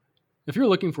If you're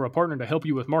looking for a partner to help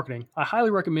you with marketing, I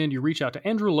highly recommend you reach out to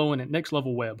Andrew Lowen at Next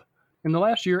Level Web. In the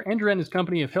last year, Andrew and his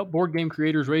company have helped board game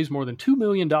creators raise more than $2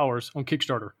 million on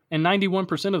Kickstarter, and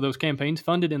 91% of those campaigns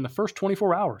funded in the first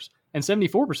 24 hours, and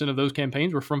 74% of those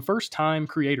campaigns were from first-time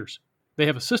creators. They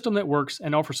have a system that works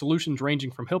and offers solutions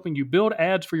ranging from helping you build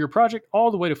ads for your project all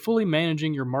the way to fully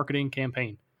managing your marketing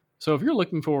campaign. So if you're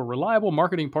looking for a reliable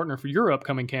marketing partner for your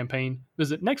upcoming campaign,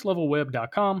 visit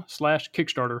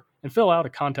nextlevelweb.com/Kickstarter and fill out a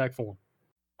contact form.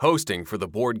 Hosting for the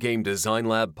Board Game Design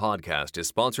Lab podcast is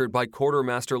sponsored by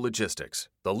Quartermaster Logistics,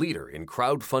 the leader in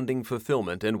crowdfunding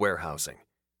fulfillment and warehousing.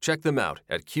 Check them out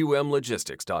at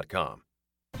qmlogistics.com.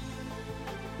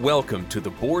 Welcome to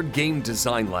the Board Game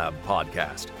Design Lab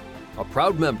podcast, a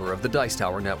proud member of the Dice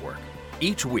Tower Network.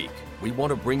 Each week, we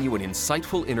want to bring you an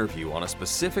insightful interview on a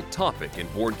specific topic in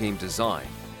board game design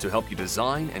to help you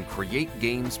design and create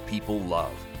games people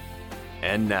love.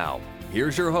 And now,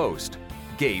 here's your host,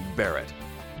 Gabe Barrett.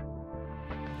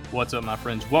 What's up, my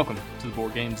friends? Welcome to the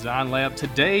Board Game Design Lab.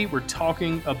 Today, we're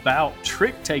talking about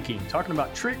trick-taking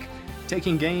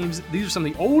games. These are some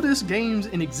of the oldest games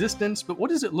in existence, but what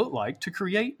does it look like to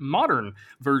create modern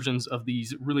versions of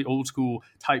these really old-school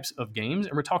types of games?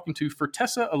 And we're talking to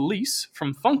Fertessa Elise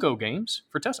from Funko Games.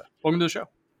 Fertessa, welcome to the show.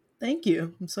 Thank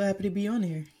you. I'm so happy to be on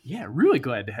here. Yeah, really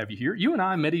glad to have you here. You and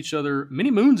I met each other many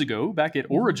moons ago, back at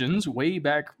Origins, way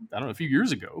back, a few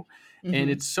years ago. Mm-hmm. And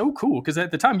it's so cool because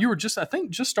at the time you were just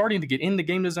starting to get into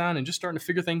game design and just starting to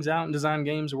figure things out and design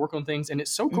games and work on things. And it's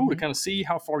so cool to kind of see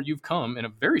how far you've come in a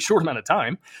very short amount of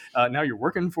time. Now you're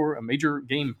working for a major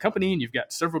game company and you've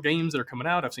got several games that are coming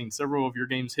out. I've seen several of your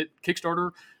games hit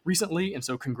Kickstarter recently. And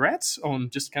so congrats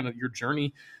on just kind of your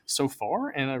journey so far.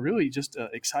 And I'm really just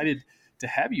excited to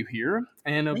have you here.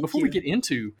 And before we get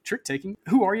into trick taking,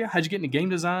 who are you? How'd you get into game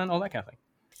design? All that kind of thing.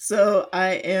 So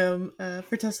I am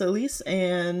Fertessa Elise,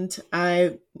 and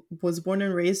I was born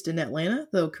and raised in Atlanta,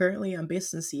 though currently I'm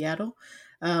based in Seattle.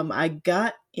 I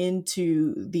got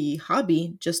into the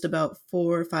hobby just about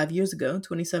 4 or 5 years ago,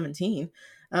 2017.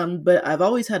 But I've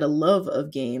always had a love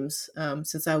of games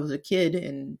since I was a kid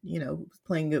and,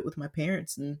 playing it with my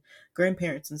parents and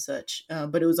grandparents and such.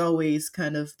 But it was always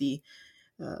kind of the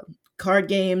card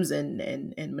games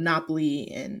and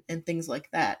Monopoly and things like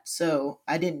that. So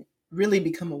I didn't really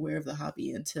become aware of the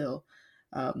hobby until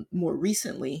more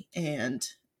recently. And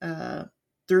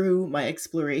through my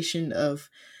exploration of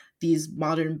these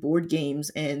modern board games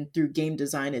and through game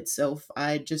design itself,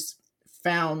 I just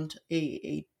found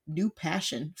a new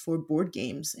passion for board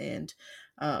games. And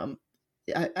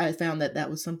I found that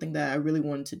was something that I really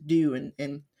wanted to do.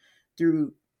 And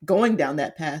through going down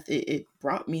that path, it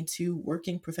brought me to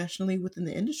working professionally within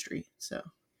the industry. So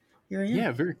here I am.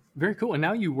 Yeah, very, very cool. And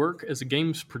now you work as a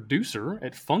games producer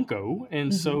at Funko.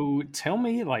 And so tell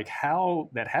me how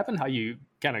that happened, how you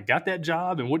kind of got that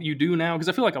job and what you do now. Because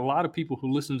I feel like a lot of people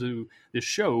who listen to this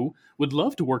show would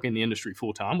love to work in the industry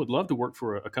full time, would love to work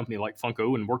for a company like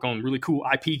Funko and work on really cool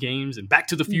IP games and Back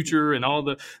to the Future and all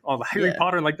the Harry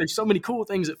Potter. And there's so many cool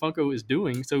things that Funko is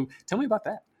doing. So tell me about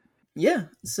that. Yeah.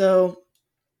 So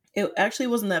it actually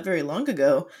wasn't that very long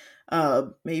ago.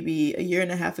 Maybe a year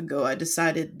and a half ago, I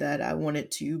decided that I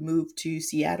wanted to move to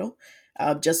Seattle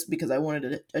just because I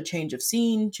wanted a change of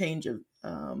scene, change of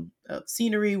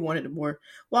scenery, wanted a more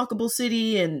walkable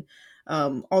city and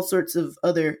all sorts of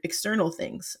other external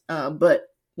things. But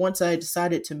once I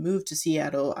decided to move to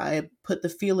Seattle, I put the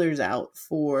feelers out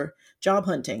for job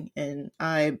hunting, and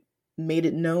I made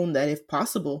it known that if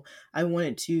possible, I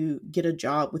wanted to get a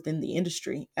job within the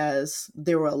industry, as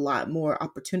there were a lot more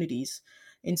opportunities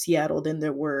in Seattle than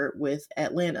there were with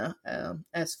Atlanta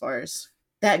as far as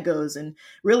that goes. And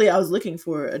really, I was looking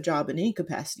for a job in any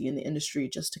capacity in the industry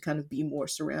just to kind of be more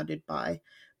surrounded by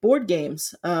board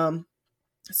games.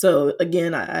 So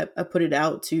again, I put it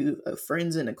out to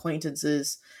friends and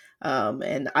acquaintances.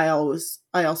 And I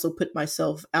also put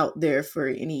myself out there for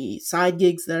any side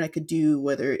gigs that I could do,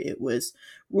 whether it was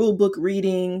rule book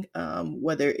reading,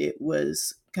 whether it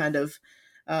was kind of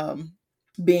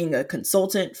being a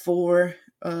consultant for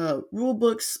rule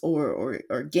books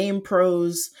or game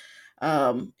pros.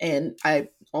 And I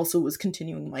also was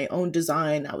continuing my own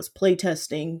design. I was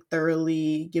playtesting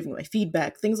thoroughly, giving my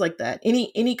feedback, things like that.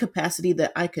 Any capacity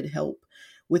that I could help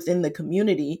within the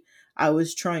community, I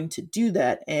was trying to do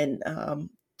that. And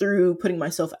through putting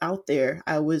myself out there,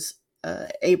 I was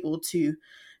able to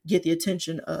get the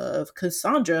attention of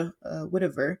Cassandra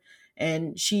Whitaver.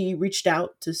 And she reached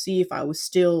out to see if I was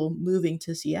still moving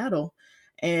to Seattle.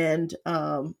 And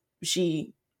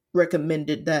she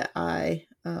recommended that I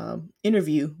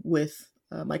interview with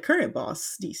my current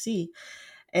boss, DC.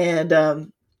 And,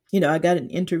 I got an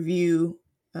interview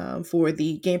for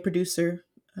the game producer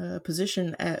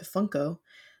position at Funko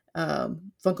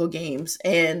Games.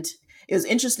 And it was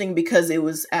interesting because it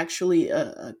was actually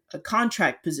a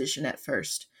contract position at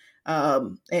first.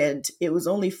 And it was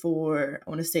only for, I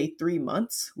want to say 3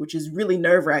 months, which is really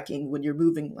nerve wracking when you're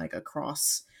moving like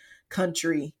across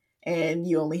country and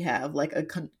you only have like a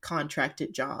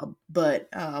contracted job. But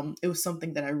it was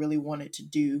something that I really wanted to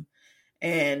do.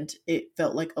 And it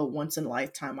felt like a once in a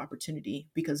lifetime opportunity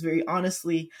because, very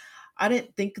honestly, I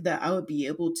didn't think that I would be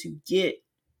able to get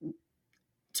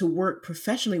to work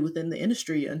professionally within the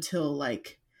industry until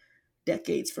like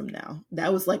decades from now.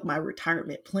 That was like my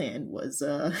retirement plan was,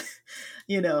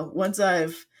 once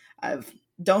I've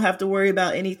don't have to worry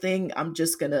about anything, I'm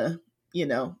just gonna,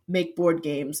 make board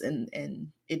games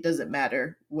and it doesn't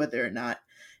matter whether or not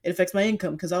it affects my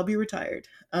income because I'll be retired.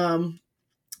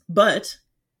 But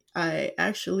I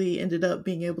actually ended up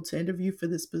being able to interview for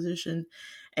this position,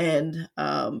 and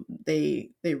they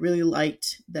really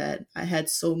liked that I had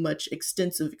so much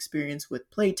extensive experience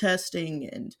with playtesting,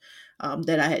 and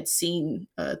that I had seen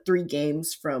 3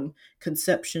 games from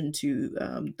conception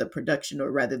to the production,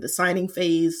 or rather the signing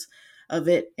phase of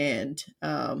it, and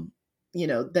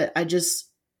that I just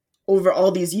over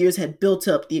all these years had built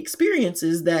up the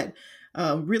experiences that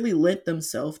really lent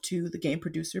themselves to the game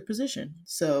producer position.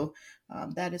 So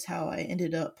that is how I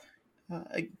ended up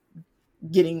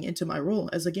getting into my role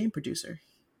as a game producer.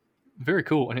 Very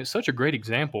cool. And it's such a great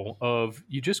example of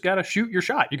you just got to shoot your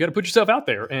shot. You got to put yourself out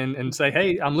there and say,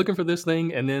 hey, I'm looking for this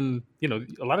thing. And then,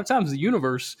 a lot of times the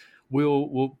universe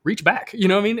will reach back, you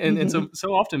know what I mean? And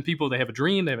so often people, they have a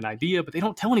dream, they have an idea, but they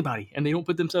don't tell anybody and they don't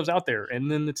put themselves out there.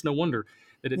 And then it's no wonder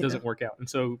that it doesn't work out. And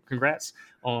so congrats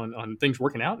on things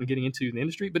working out and getting into the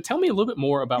industry. But tell me a little bit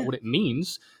more about what it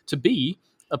means to be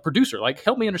a producer. Like,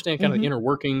 help me understand kind of the inner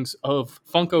workings of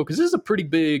Funko, because this is a pretty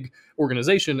big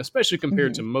organization, especially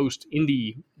compared to most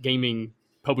indie gaming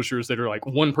publishers that are like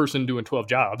one person doing 12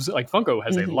 jobs. Like Funko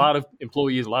has a lot of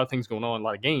employees, a lot of things going on, a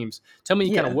lot of games. Tell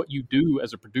me kind of what you do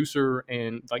as a producer,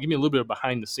 and like give me a little bit of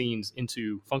behind the scenes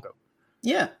into Funko.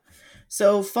 Yeah.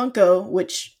 So Funko,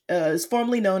 which is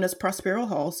formerly known as Prospero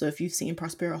Hall. So if you've seen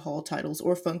Prospero Hall titles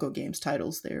or Funko Games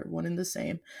titles, they're one and the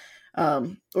same.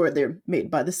 Or they're made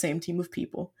by the same team of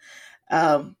people.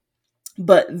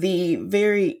 But the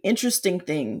very interesting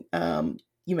thing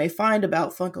you may find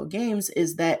about Funko Games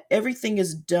is that everything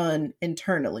is done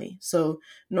internally. So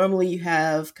normally you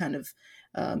have kind of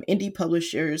indie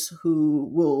publishers who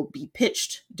will be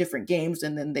pitched different games,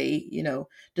 and then they,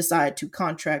 decide to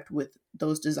contract with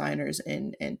those designers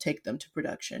and take them to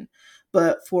production.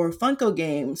 But for Funko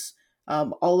Games,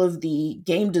 all of the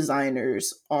game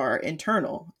designers are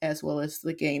internal, as well as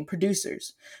the game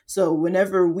producers. So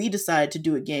whenever we decide to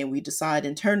do a game, we decide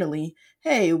internally,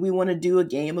 hey, we want to do a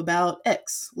game about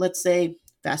X, let's say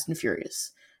Fast and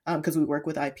Furious, because we work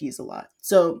with IPs a lot.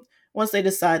 So once they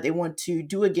decide they want to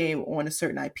do a game on a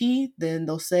certain IP, then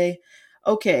they'll say,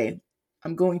 okay,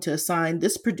 I'm going to assign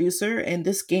this producer and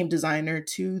this game designer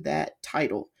to that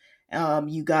title.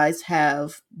 You guys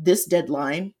have this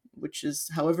deadline, which is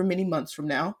however many months from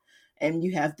now, and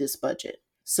you have this budget.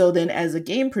 So then as a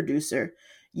game producer,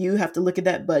 you have to look at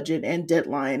that budget and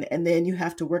deadline, and then you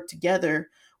have to work together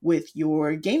with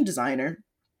your game designer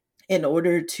in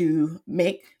order to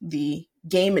make the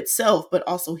game itself, but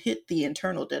also hit the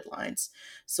internal deadlines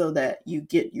so that you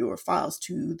get your files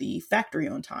to the factory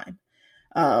on time.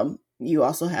 You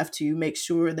also have to make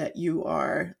sure that you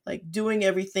are like doing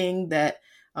everything that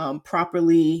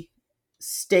properly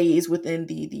stays within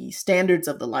the standards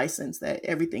of the license, that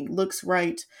everything looks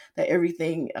right, that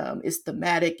everything is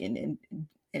thematic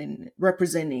and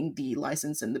representing the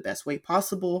license in the best way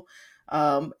possible.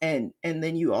 And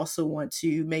then you also want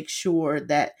to make sure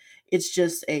that it's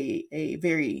just a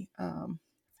very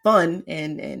fun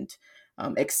and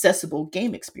accessible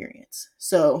game experience.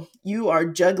 So you are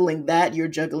juggling that, you're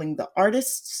juggling the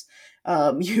artists,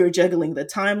 you're juggling the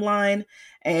timeline,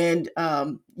 and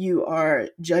you are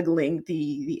juggling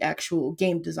the actual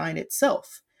game design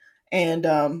itself. And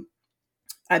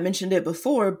I mentioned it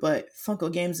before, but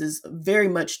Funko Games is very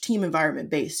much team environment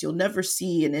based. You'll never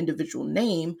see an individual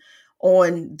name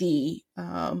on the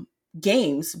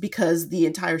games because the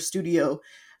entire studio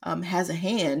has a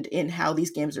hand in how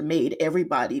these games are made.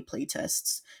 Everybody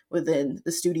playtests within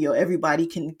the studio. Everybody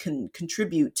can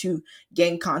contribute to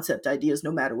game concept ideas,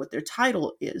 no matter what their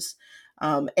title is.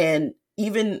 And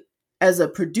even as a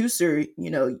producer,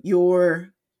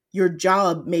 your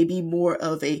job may be more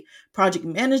of a project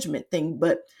management thing,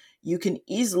 but you can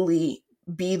easily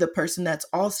be the person that's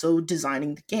also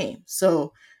designing the game.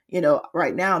 So,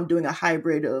 right now I'm doing a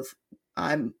hybrid of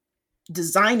I'm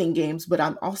designing games, but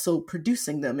I'm also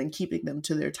producing them and keeping them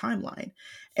to their timeline.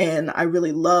 And I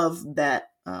really love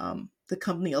that the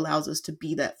company allows us to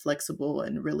be that flexible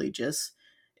and really just,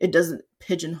 it doesn't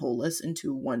pigeonhole us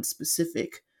into one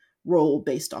specific role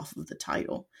based off of the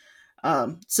title.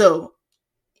 So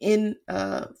in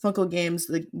Funko Games,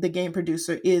 the game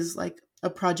producer is like a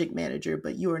project manager,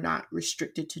 but you are not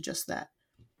restricted to just that.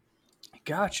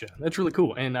 Gotcha. That's really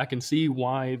cool. And I can see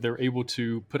why they're able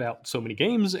to put out so many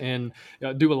games and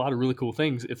do a lot of really cool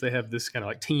things if they have this kind of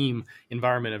like team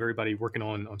environment of everybody working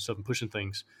on stuff and pushing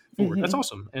things forward. That's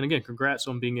awesome. And again, congrats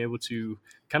on being able to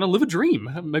kind of live a dream,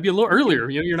 maybe a little earlier.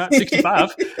 You're not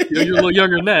 65, you're a little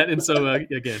younger than that. And so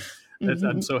again,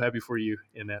 I'm so happy for you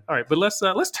in that. All right, but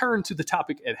let's turn to the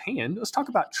topic at hand. Let's talk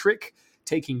about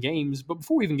trick-taking games. But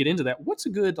before we even get into that, what's a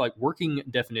good like working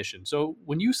definition? So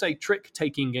when you say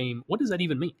trick-taking game, what does that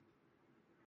even mean?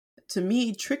 To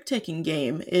me, trick-taking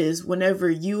game is whenever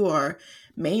you are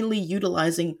mainly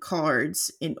utilizing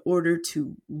cards in order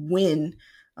to win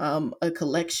a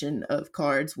collection of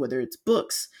cards, whether it's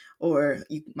books or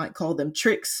you might call them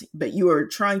tricks, but you are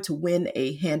trying to win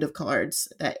a hand of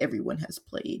cards that everyone has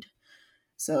played.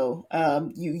 So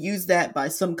you use that by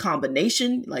some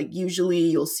combination, like usually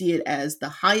you'll see it as the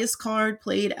highest card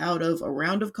played out of a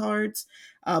round of cards,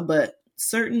 but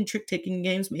certain trick-taking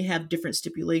games may have different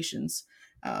stipulations.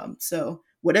 So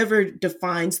whatever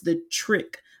defines the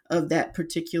trick of that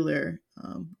particular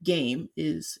game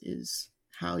is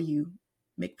how you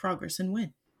make progress and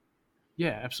win.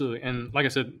 Yeah, absolutely. And like I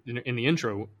said in the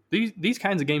intro, these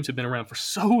kinds of games have been around for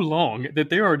so long that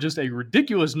there are just a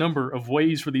ridiculous number of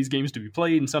ways for these games to be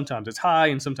played. And sometimes it's high,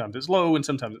 and sometimes it's low, and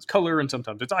sometimes it's color, and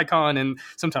sometimes it's icon, and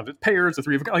sometimes it's pairs, the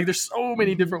three of like. There's so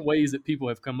many different ways that people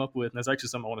have come up with, and that's actually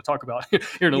something I want to talk about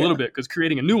here in a little bit, because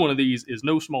creating a new one of these is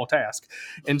no small task.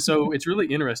 And so it's really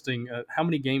interesting how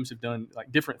many games have done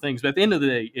like different things. But at the end of the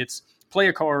day, it's play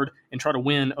a card and try to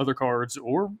win other cards,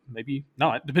 or maybe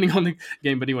not, depending on the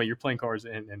game. But anyway, you're playing cards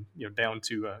and down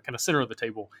to kind of center of the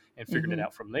table and figuring it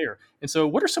out from there. And so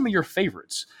what are some of your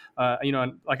favorites?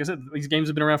 And like I said, these games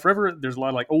have been around forever. There's a lot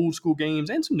of like old school games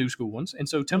and some new school ones. And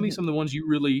so tell me some of the ones you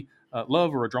really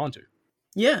love or are drawn to.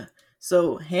 Yeah.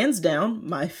 So hands down,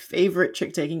 my favorite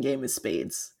trick-taking game is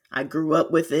Spades. I grew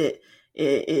up with it.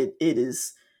 It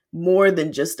is more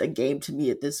than just a game to me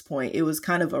at this point. It was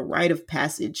kind of a rite of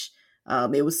passage.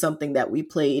 It was something that we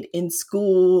played in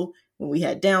school when we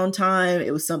had downtime.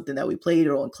 It was something that we played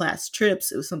on class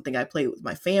trips. It was something I played with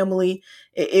my family.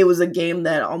 It was a game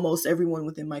that almost everyone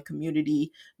within my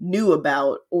community knew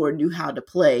about or knew how to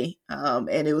play.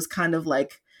 And it was kind of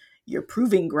like your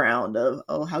proving ground of,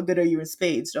 oh, how good are you in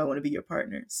Spades? Do I want to be your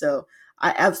partner? So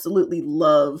I absolutely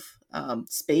love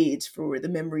Spades for the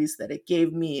memories that it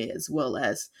gave me, as well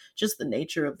as just the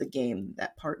nature of the game,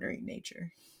 that partnering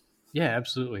nature. Yeah,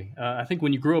 absolutely. I think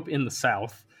when you grow up in the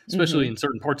South, especially in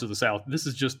certain parts of the South, this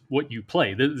is just what you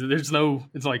play. There's no,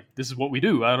 it's like, this is what we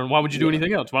do. I don't know. Why would you do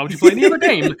anything else? Why would you play any other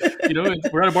game?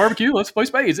 We're at a barbecue, let's play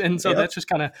Spades. And so that's just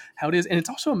kind of how it is. And it's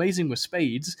also amazing with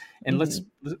Spades. And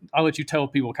I'll let you tell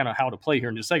people kind of how to play here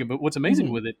in just a second. But what's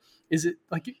amazing with it is it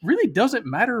really doesn't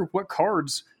matter what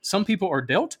cards some people are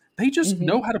dealt. They just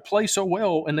know how to play so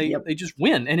well, and they just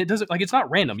win. And it doesn't, it's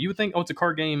not random. You would think, it's a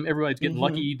card game. Everybody's getting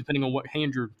lucky depending on what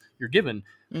hand you're given.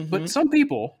 But some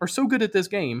people are so good at this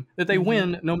game that they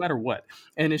win no matter what.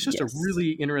 And it's just a really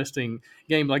interesting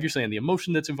game. Like you're saying, the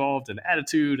emotion that's involved and the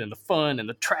attitude and the fun and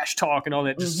the trash talk and all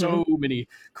that, just so many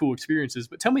cool experiences.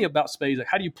 But tell me about Spades. Like,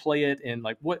 how do you play it? And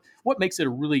like, what makes it a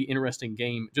really interesting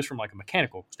game just from like a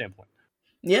mechanical standpoint?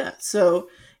 Yeah, so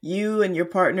you and your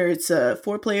partner, it's a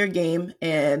 4-player game,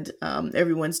 and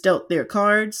everyone's dealt their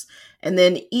cards. And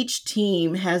then each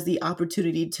team has the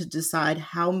opportunity to decide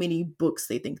how many books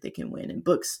they think they can win. And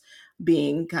books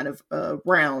being kind of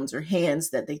rounds or hands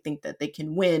that they think that they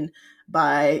can win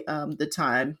by the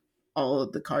time all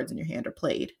of the cards in your hand are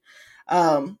played.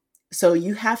 So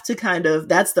you have to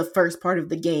that's the first part of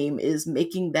the game, is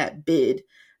making that bid.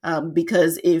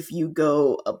 Because if you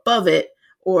go above it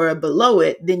or below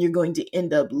it, then you're going to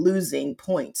end up losing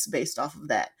points based off of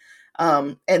that.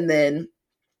 And then,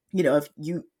 if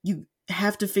you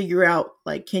have to figure out,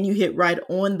 like, can you hit right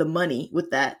on the money with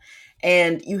that?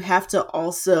 And you have to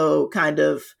also kind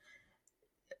of,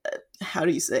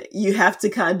 you have to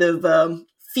kind of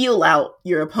feel out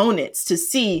your opponents to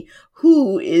see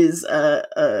who is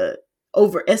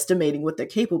overestimating what they're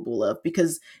capable of.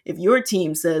 Because if your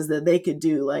team says that they could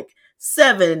do like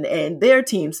 7 and their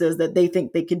team says that they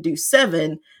think they can do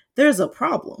 7, there's a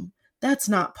problem. That's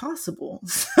not possible.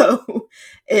 So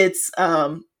it's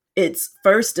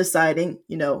first deciding,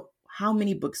 how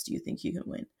many books do you think you can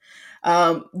win?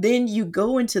 Then you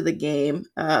go into the game,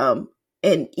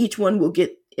 and each person will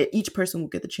get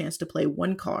the chance to play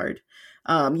one card.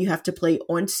 You have to play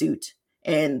on suit,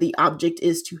 and the object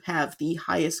is to have the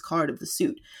highest card of the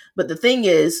suit. But the thing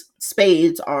is,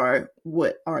 spades are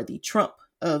what are the trump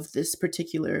of this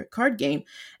particular card game.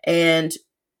 And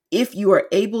if you are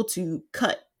able to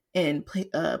cut and play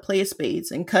a spades,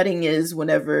 and cutting is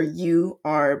whenever you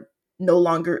are no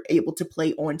longer able to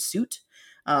play on suit,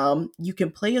 you can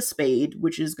play a spade,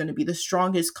 which is going to be the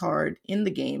strongest card in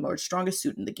the game or strongest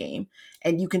suit in the game,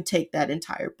 and you can take that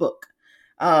entire book.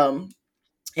 And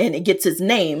it gets its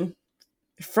name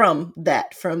from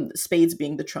spades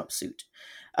being the trump suit.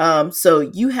 So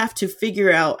you have to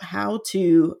figure out how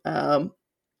to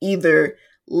either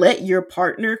let your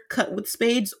partner cut with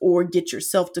spades or get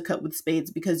yourself to cut with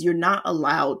spades, because you're not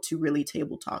allowed to really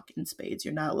table talk in spades.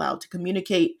 You're not allowed to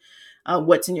communicate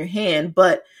what's in your hand,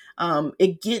 but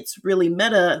it gets really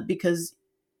meta, because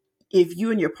if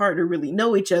you and your partner really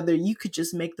know each other, you could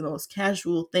just make the most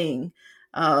casual thing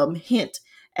hint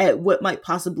at what might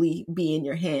possibly be in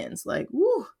your hands. Like,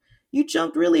 woo, you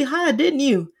jumped really high, didn't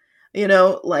you? You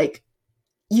know, like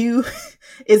you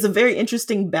is a very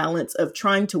interesting balance of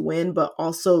trying to win, but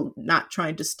also not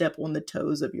trying to step on the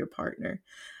toes of your partner.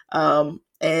 And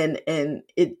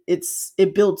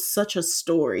it builds such a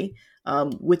story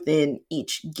within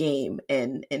each game.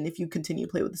 And if you continue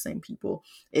to play with the same people,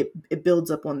 it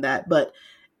builds up on that. But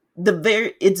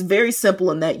it's very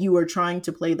simple in that you are trying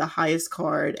to play the highest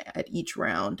card at each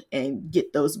round and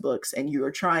get those books, and you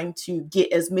are trying to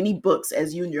get as many books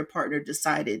as you and your partner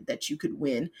decided that you could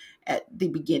win at the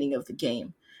beginning of the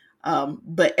game.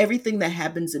 But everything that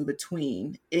happens in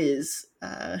between is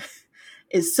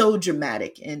so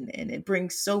dramatic, and it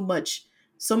brings so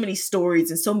many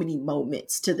stories and so many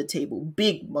moments to the table,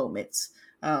 big moments,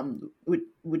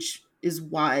 which is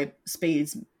why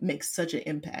spades makes such an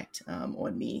impact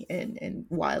on me, and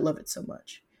why I love it so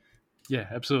much. Yeah,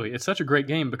 absolutely. It's such a great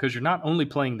game because you're not only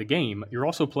playing the game, you're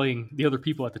also playing the other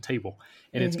people at the table.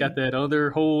 And it's got that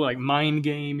other whole like mind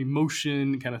game,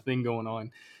 emotion kind of thing going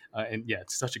on. And yeah,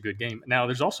 it's such a good game. Now,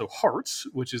 there's also Hearts,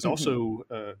 which is also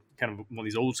kind of one of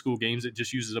these old school games that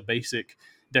just uses a basic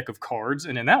deck of cards.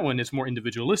 And in that one, it's more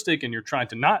individualistic, and you're trying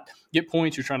to not get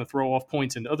points. You're trying to throw off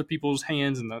points into other people's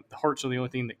hands, and the hearts are the only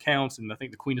thing that counts. And I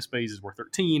think the Queen of Spades is worth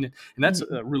 13, and that's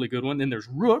a really good one. Then there's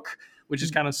Rook, which is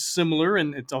kind of similar,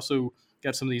 and it's also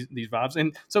got some of these vibes.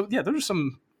 And so, yeah, those are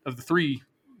some of the three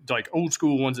like old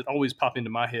school ones that always pop into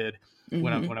my head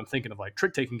when I'm thinking of like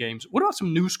trick taking games. What about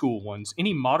some new school ones?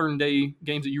 Any modern day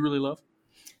games that you really love?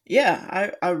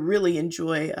 Yeah, I really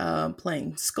enjoy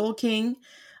playing Skull King.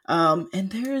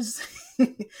 And there's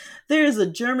there's a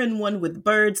German one with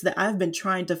birds that I've been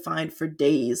trying to find for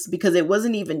days, because it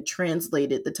wasn't even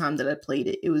translated the time that I played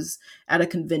it. It was at a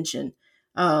convention.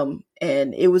 And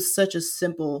it was such a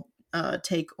simple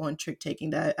take on trick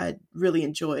taking that I really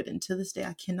enjoyed. And to this day,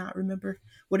 I cannot remember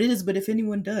what it is, but if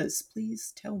anyone does,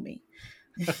 please tell me.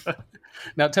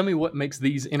 Now, tell me what makes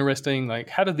these interesting. Like,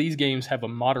 how do these games have a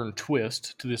modern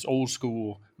twist to this old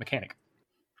school mechanic?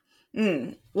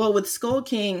 Well, with Skull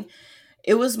King,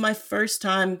 it was my first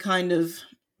time kind of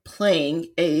playing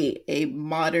a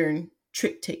modern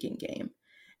trick-taking game.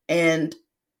 And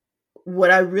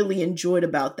what I really enjoyed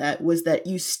about that was that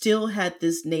you still had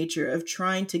this nature of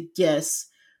trying to guess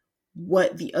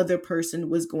what the other person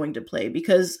was going to play.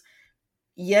 Because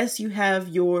yes, you have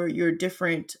your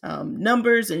different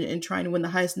numbers and trying to win the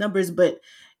highest numbers, but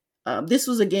this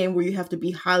was a game where you have to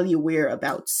be highly aware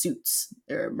about suits.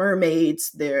 There are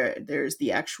mermaids, there's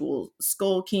the actual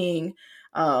Skull King,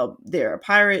 there are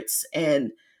pirates,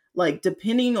 and like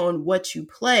depending on what you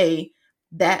play,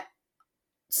 that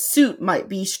suit might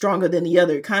be stronger than the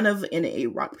other, kind of in a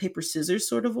rock, paper, scissors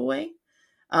sort of a way.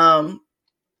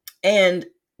 And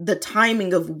the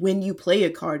timing of when you play a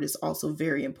card is also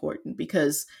very important,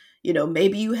 because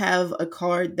maybe you have a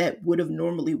card that would have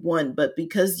normally won, but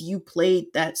because you played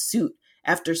that suit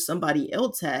after somebody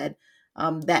else had,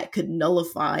 that could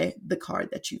nullify the card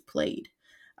that you played.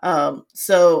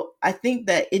 So I think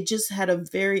that it just had a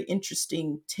very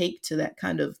interesting take to that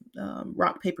kind of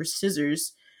rock, paper,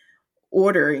 scissors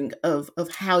ordering of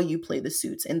how you play the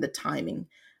suits and the timing.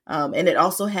 And it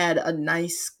also had a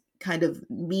nice kind of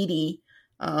meaty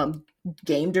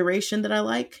game duration that I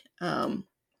like.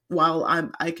 While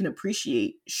I can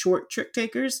appreciate short trick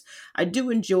takers, I do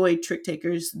enjoy trick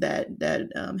takers that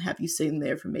have you sitting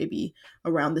there for maybe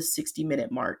around the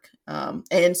 60-minute mark.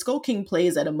 And Skull King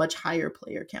plays at a much higher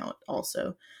player count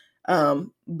also.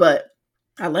 But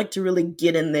I like to really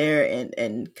get in there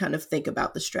and kind of think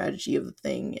about the strategy of the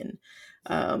thing.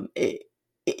 And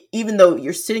even though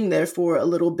you're sitting there for a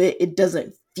little bit, it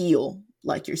doesn't feel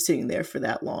like you're sitting there for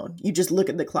that long. You just look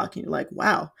at the clock and you're like,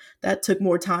 wow, that took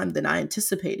more time than I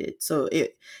anticipated. So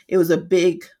it was a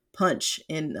big punch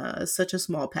in such a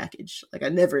small package. Like I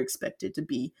never expected to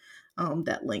be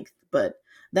that length, but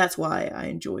that's why I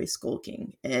enjoy Skull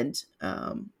King. And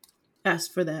as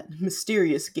for that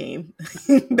mysterious game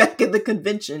back at the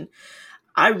convention,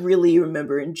 I really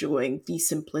remember enjoying the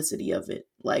simplicity of it.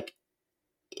 Like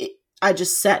I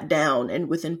just sat down and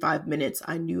within 5 minutes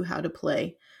I knew how to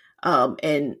play.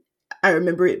 And I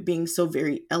remember it being so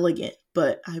very elegant,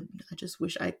 but I just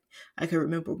wish I could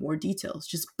remember more details.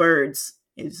 Just birds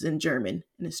is in German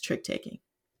and it's trick taking.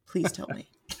 Please tell me.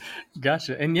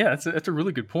 Gotcha. And yeah, that's a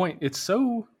really good point. It's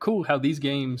so cool how these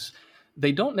games,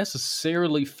 they don't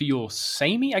necessarily feel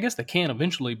samey. I guess they can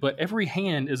eventually, but every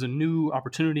hand is a new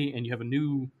opportunity and you have a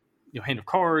new hand of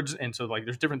cards. And so like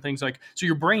there's different things like, so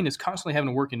your brain is constantly having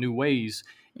to work in new ways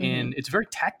and it's very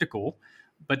tactical,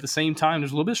 but at the same time,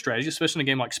 there's a little bit of strategy, especially in a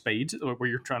game like Spades, where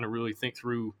you're trying to really think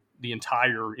through the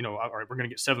entire, all right, we're going to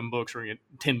get 7 books or we're going to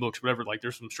get 10 books, whatever. Like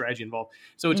there's some strategy involved.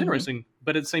 So it's interesting,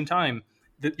 but at the same time,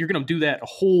 that you're going to do that a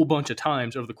whole bunch of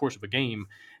times over the course of a game.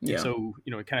 Yeah. And so,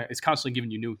 it's constantly giving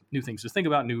you new things to think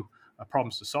about, new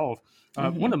problems to solve.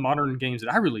 One of the modern games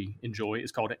that I really enjoy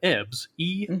is called Ebbs,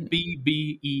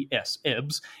 Ebbes,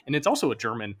 Ebbs. And it's also a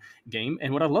German game.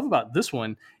 And what I love about this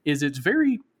one is it's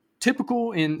very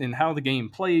typical in how the game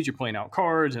plays. You're playing out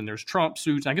cards and there's trump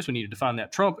suits. I guess we need to define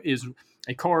that. Trump is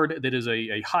a card that is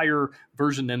a higher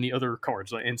version than the other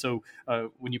cards. And so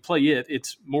when you play it,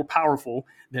 it's more powerful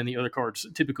than the other cards.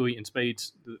 Typically in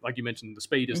Spades, like you mentioned, the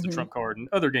spade is the trump card, and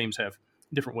other games have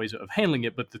different ways of handling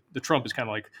it, but the trump is kind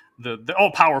of like the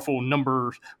all-powerful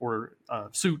number or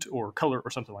suit or color or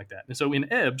something like that. And so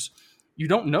in Ebbs, you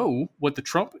don't know what the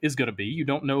trump is going to be. You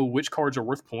don't know which cards are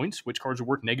worth points, which cards are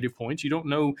worth negative points. You don't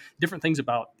know different things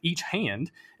about each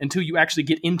hand until you actually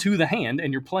get into the hand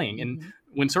and you're playing. And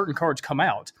when certain cards come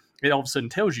out, it all of a sudden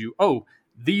tells you, oh,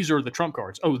 these are the trump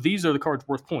cards. Oh, these are the cards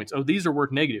worth points. Oh, these are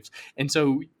worth negatives. And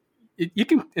so you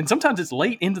can, and sometimes it's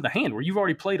late into the hand where you've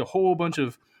already played a whole bunch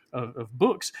of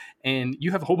books and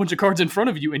you have a whole bunch of cards in front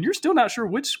of you and you're still not sure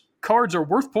which cards are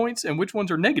worth points and which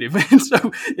ones are negative. And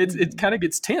so it kind of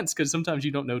gets tense because sometimes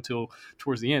you don't know till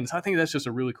towards the end. So I think that's just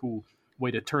a really cool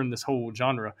way to turn this whole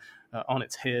genre on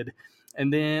its head.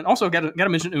 And then also got to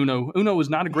mention Uno. Uno is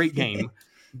not a great game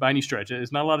by any stretch.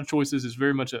 It's not a lot of choices. It's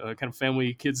very much a kind of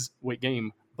family kids weight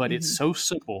game, but it's so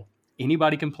simple.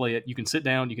 Anybody can play it. You can sit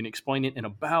down, you can explain it in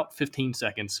about 15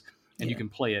 seconds and you can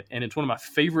play it. And it's one of my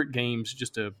favorite games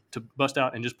just to bust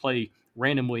out and just play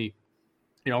randomly.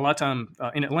 A lot of time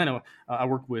in Atlanta, I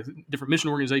work with different mission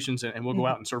organizations and we'll go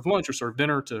out and serve lunch or serve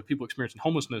dinner to people experiencing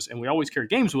homelessness. And we always carry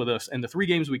games with us. And the 3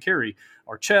 games we carry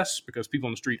are chess, because people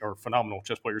on the street are phenomenal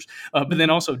chess players, but then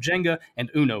also Jenga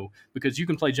and Uno, because you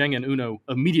can play Jenga and Uno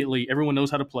immediately. Everyone knows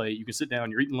how to play. You can sit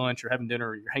down, you're eating lunch, you're having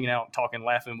dinner, you're hanging out, talking,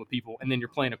 laughing with people, and then you're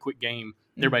playing a quick game.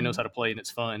 Everybody knows how to play and it's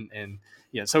fun. And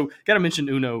yeah, so got to mention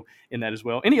Uno in that as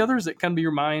well. Any others that come to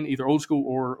your mind, either old school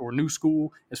or new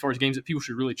school, as far as games that people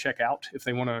should really check out if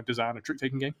they want to design a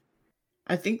trick-taking game?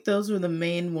 I think those were the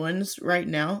main ones right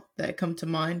now that come to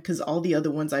mind, because all the other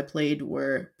ones I played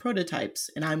were prototypes,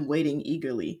 and I'm waiting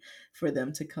eagerly for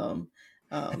them to come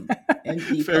and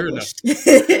be Fair published.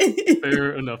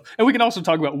 Fair enough. And we can also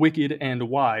talk about Wicked and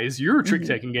Wise, your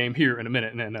trick-taking game, here in a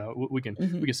minute, and then we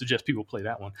can suggest people play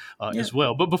that one as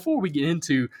well. But before we get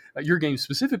into your game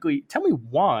specifically, tell me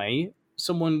why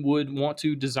someone would want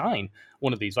to design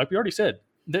one of these. Like we already said,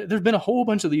 there's been a whole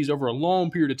bunch of these over a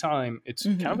long period of time. It's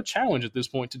kind of a challenge at this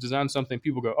point to design something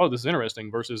people go, oh, this is interesting,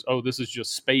 versus, oh, this is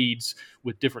just spades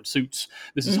with different suits.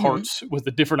 This is hearts with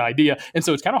a different idea. And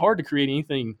so it's kind of hard to create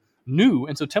anything new.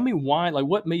 And so tell me why, like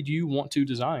what made you want to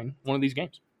design one of these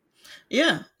games?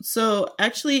 Yeah. So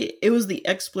actually it was the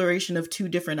exploration of 2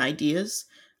 different ideas.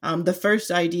 The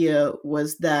first idea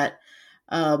was that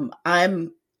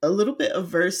I'm a little bit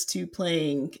averse to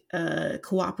playing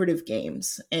cooperative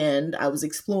games, and I was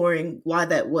exploring why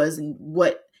that was and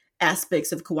what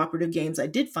aspects of cooperative games I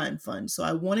did find fun. So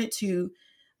I wanted to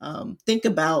think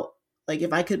about, like,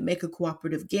 if I could make a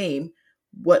cooperative game,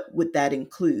 what would that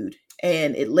include?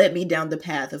 And it led me down the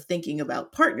path of thinking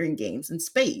about partnering games and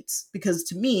spades, because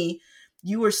to me,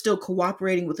 you are still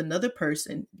cooperating with another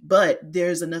person, but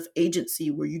there's enough agency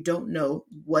where you don't know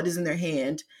what is in their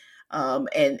hand.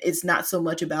 And it's not so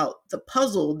much about the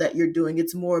puzzle that you're doing.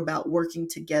 It's more about working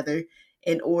together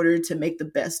in order to make the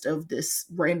best of this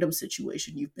random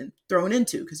situation you've been thrown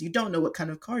into, because you don't know what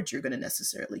kind of cards you're going to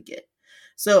necessarily get.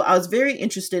 So I was very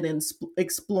interested in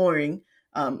exploring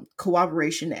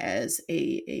cooperation as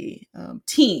a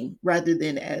team rather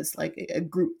than as like a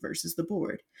group versus the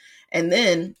board. And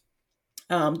then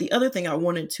the other thing I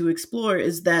wanted to explore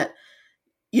is that,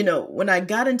 when I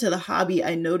got into the hobby,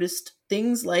 I noticed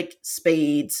things like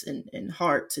spades and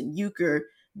hearts and euchre,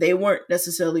 they weren't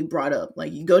necessarily brought up.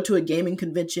 Like, you go to a gaming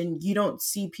convention, you don't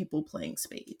see people playing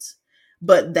spades.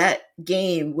 But that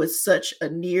game was such a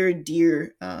near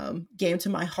dear game to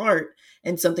my heart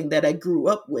and something that I grew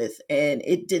up with, and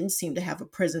it didn't seem to have a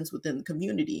presence within the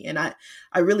community. And I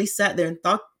really sat there and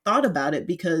thought about it,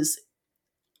 because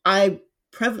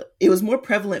it was more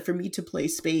prevalent for me to play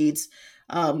spades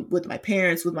with my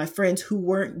parents, with my friends who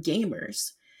weren't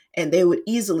gamers. And they would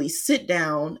easily sit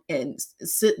down and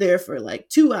sit there for like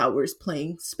 2 hours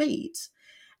playing spades.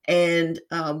 And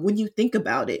when you think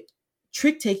about it,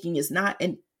 trick taking is not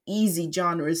an easy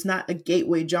genre. It's not a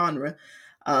gateway genre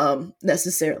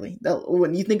necessarily,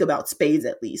 when you think about spades,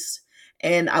 at least.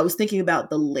 And I was thinking about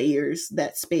the layers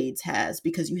that spades has,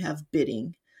 because you have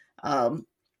bidding.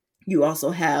 You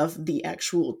also have the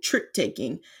actual trick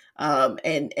taking,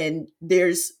 and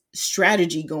there's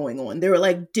strategy going on. There are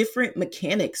like different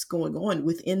mechanics going on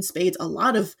within spades, a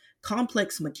lot of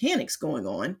complex mechanics going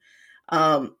on.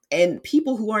 And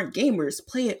people who aren't gamers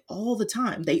play it all the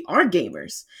time. They are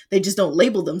gamers. They just don't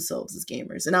label themselves as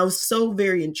gamers. And I was so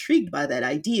very intrigued by that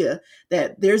idea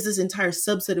that there's this entire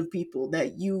subset of people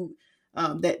that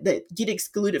that get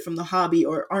excluded from the hobby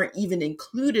or aren't even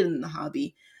included in the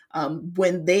hobby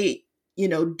when they,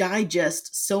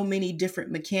 digest so many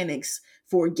different mechanics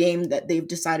for a game that they've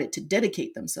decided to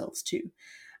dedicate themselves to.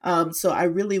 So I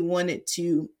really wanted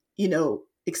to,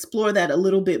 explore that a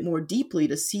little bit more deeply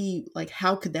to see, like,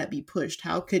 how could that be pushed?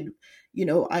 How could,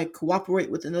 I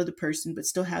cooperate with another person, but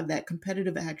still have that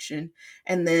competitive action?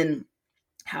 And then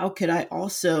how could I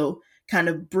also kind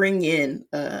of bring in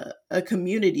a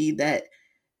community that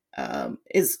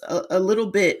is a little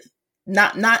bit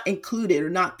not included or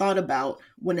not thought about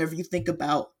whenever you think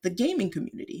about the gaming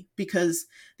community, because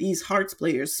these hearts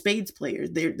players, spades players,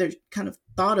 they're kind of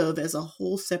thought of as a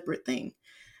whole separate thing.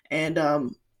 And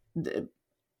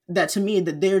that to me,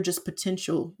 that they're just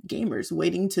potential gamers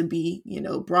waiting to be,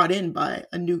 brought in by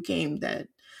a new game that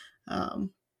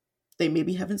they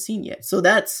maybe haven't seen yet. So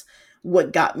that's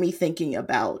what got me thinking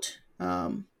about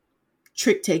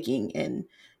trick taking, and,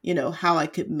 how I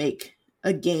could make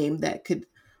a game that could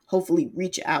hopefully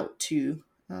reach out to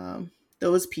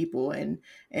those people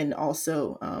and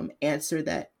also answer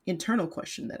that internal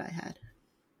question that I had.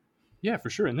 Yeah, for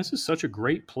sure. And this is such a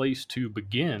great place to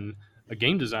begin a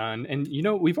game design. And,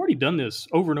 we've already done this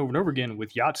over and over and over again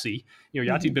with Yahtzee.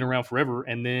 Yahtzee's been around forever.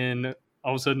 And then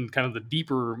all of a sudden, kind of the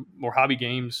deeper, more hobby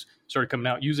games started coming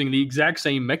out using the exact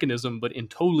same mechanism, but in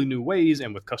totally new ways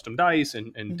and with custom dice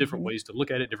and different ways to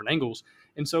look at it, different angles.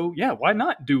 And so, yeah, why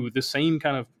not do the same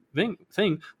kind of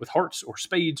thing with hearts or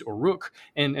spades or rook?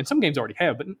 And some games already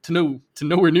have, but to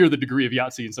nowhere near the degree of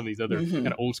Yahtzee and some of these other kind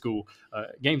of old school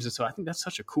games. And so I think that's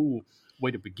such a cool way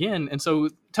to begin. And so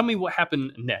tell me what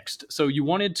happened next. So you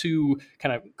wanted to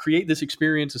kind of create this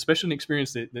experience, especially an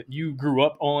experience that you grew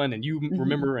up on and you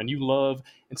remember and you love.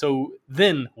 And so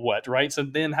then what, right? So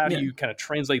then how do you kind of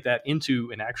translate that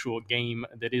into an actual game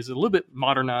that is a little bit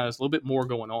modernized, a little bit more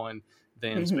going on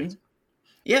than spades?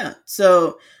 Yeah.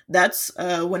 So that's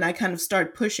when I kind of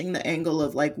start pushing the angle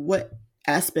of like, what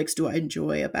aspects do I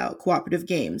enjoy about cooperative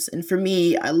games? And for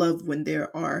me, I love when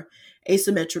there are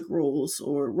asymmetric roles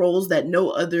or roles that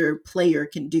no other player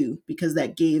can do, because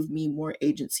that gave me more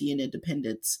agency and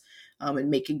independence in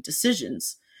making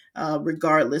decisions,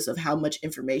 regardless of how much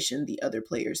information the other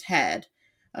players had.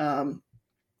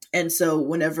 And so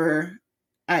whenever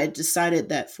I decided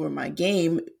that for my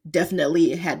game,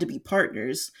 definitely it had to be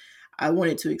partners, I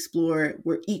wanted to explore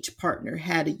where each partner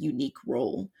had a unique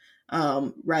role,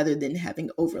 rather than having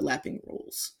overlapping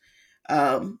roles.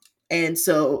 And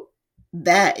so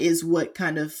that is what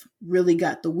kind of really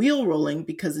got the wheel rolling,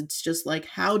 because it's just like,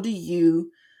 how do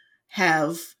you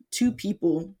have two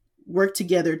people work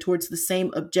together towards the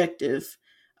same objective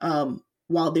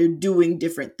while they're doing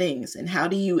different things? And how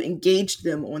do you engage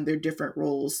them on their different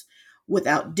roles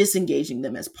without disengaging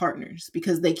them as partners?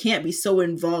 Because they can't be so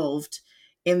involved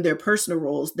in their personal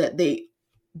roles that they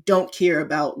don't care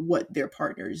about what their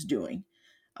partner is doing.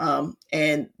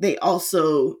 And they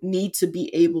also need to be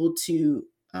able to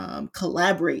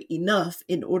collaborate enough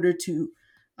in order to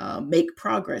make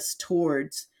progress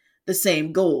towards the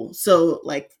same goal. So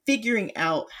like figuring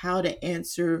out how to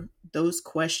answer those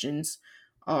questions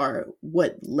are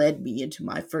what led me into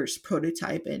my first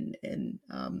prototype and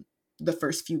the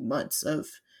first few months of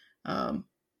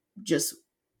just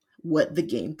what the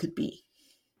game could be.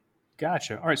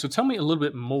 Gotcha. All right. So tell me a little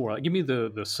bit more. Like, give me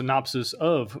the synopsis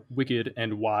of Wicked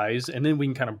and Wise, and then we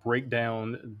can kind of break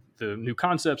down the new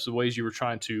concepts, the ways you were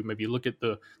trying to maybe look at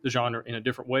the genre in a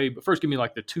different way. But first, give me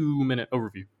like the 2-minute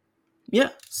overview. Yeah.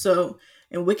 So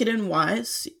in Wicked and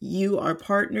Wise, you are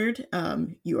partnered.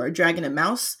 You are a dragon and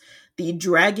mouse. The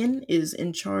dragon is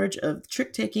in charge of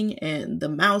trick taking, and the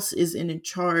mouse is in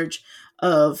charge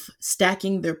of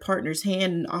stacking their partner's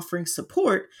hand and offering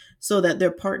support so that their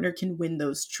partner can win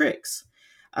those tricks.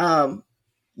 Um,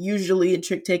 Usually in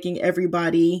trick taking,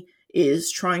 everybody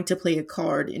is trying to play a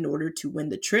card in order to win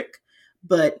the trick.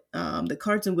 But the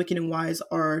cards in Wicked and Wise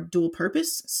are dual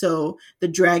purpose. So the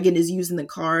dragon is using the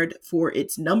card for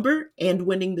its number and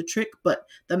winning the trick, but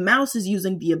the mouse is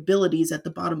using the abilities at the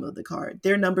bottom of the card.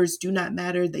 Their numbers do not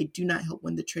matter. They do not help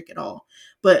win the trick at all.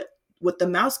 But what the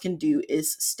mouse can do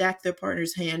is stack their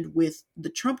partner's hand with the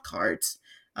trump cards,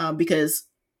 because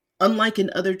unlike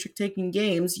in other trick-taking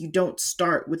games, you don't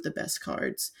start with the best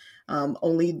cards.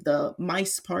 Only the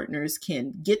mice partners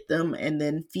can get them and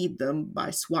then feed them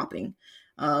by swapping.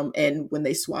 And when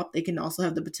they swap, they can also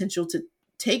have the potential to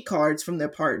take cards from their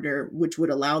partner, which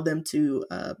would allow them to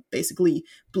basically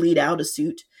bleed out a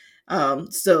suit,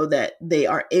 so that they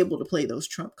are able to play those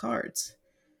trump cards.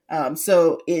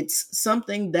 So it's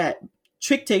something that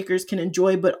trick takers can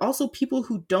enjoy, but also people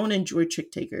who don't enjoy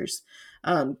trick takers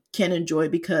can enjoy,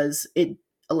 because it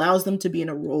allows them to be in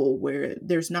a role where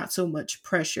there's not so much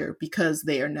pressure, because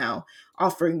they are now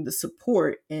offering the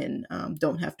support and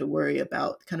don't have to worry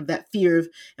about kind of that fear of,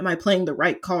 am I playing the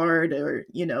right card? Or,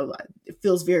 it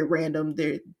feels very random.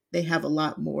 They have a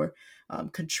lot more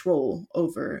control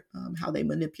over how they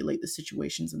manipulate the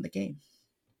situations in the game.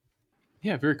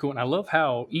 Yeah, very cool. And I love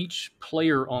how each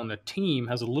player on the team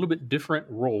has a little bit different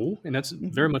role. And that's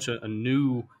very much a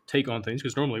new take on things,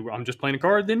 because normally I'm just playing a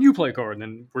card, then you play a card, and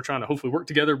then we're trying to hopefully work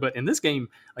together. But in this game,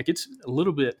 like, it's a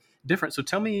little bit different. So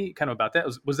tell me kind of about that.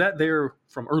 Was that there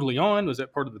from early on? Was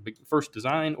that part of the first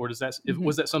design, or was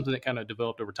that something that kind of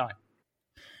developed over time?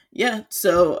 Yeah.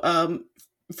 So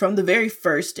from the very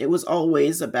first, it was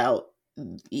always about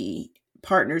the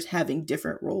partners having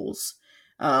different roles.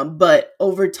 But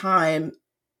over time,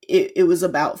 it was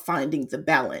about finding the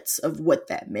balance of what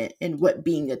that meant and what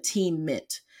being a team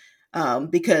meant.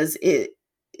 Because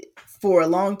for a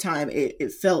long time,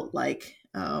 it felt like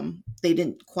they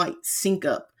didn't quite sync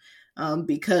up,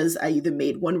 because I either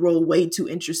made one role way too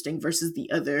interesting versus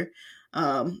the other,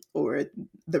 or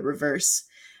the reverse.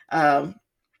 And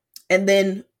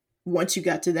then once you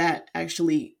got to that,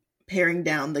 actually paring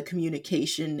down the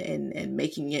communication and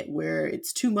making it where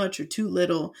it's too much or too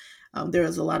little. There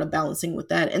was a lot of balancing with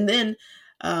that. And then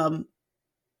on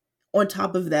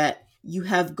top of that, you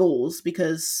have goals,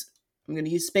 because I'm going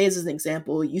to use Spades as an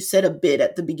example. You set a bid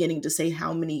at the beginning to say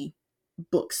how many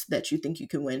books that you think you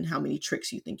can win, how many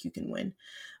tricks you think you can win.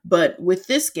 But with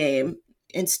this game,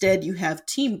 instead, you have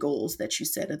team goals that you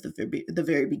set at the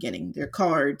very beginning. They're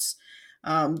cards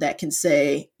that can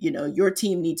say, your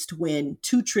team needs to win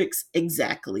 2 tricks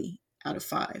exactly out of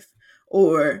 5,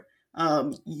 or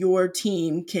your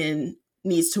team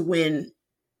needs to win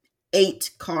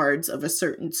 8 cards of a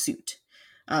certain suit.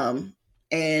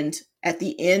 And at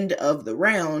the end of the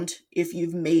round, if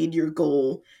you've made your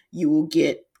goal, you will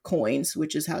get coins,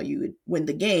 which is how you would win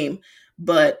the game.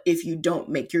 But if you don't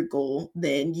make your goal,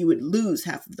 then you would lose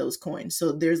half of those coins.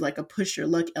 So there's like a push your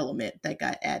luck element that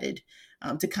got added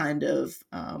to kind of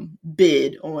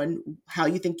bid on how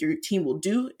you think your team will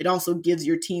do. It also gives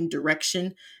your team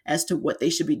direction as to what they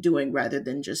should be doing, rather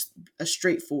than just a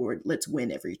straightforward, let's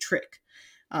win every trick.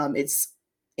 It's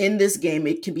in this game,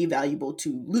 it can be valuable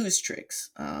to lose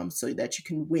tricks so that you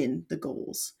can win the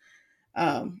goals.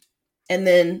 And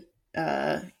then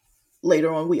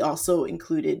later on, we also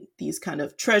included these kind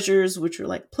of treasures, which are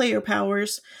like player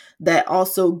powers, that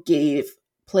also gave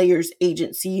players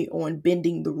agency on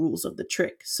bending the rules of the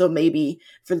trick. So maybe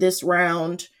for this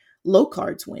round, low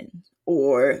cards win.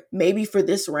 Or maybe for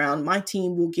this round, my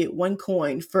team will get 1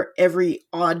 coin for every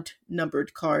odd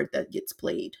numbered card that gets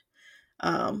played.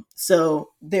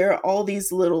 So there are all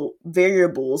these little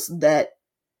variables that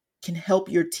can help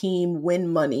your team win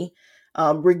money,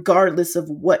 regardless of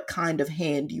what kind of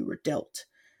hand you were dealt.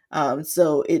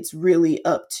 So it's really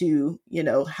up to,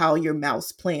 how your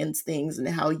mouse plans things and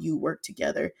how you work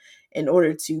together in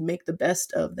order to make the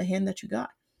best of the hand that you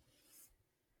got.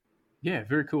 Yeah,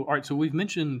 very cool. All right, so we've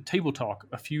mentioned Table Talk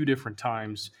a few different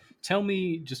times. Tell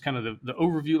me just kind of the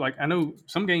overview. Like, I know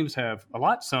some games have a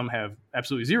lot, some have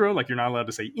absolutely zero, like you're not allowed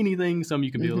to say anything. Some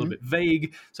you can be a little bit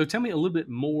vague. So tell me a little bit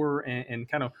more and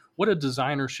kind of what a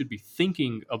designer should be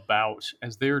thinking about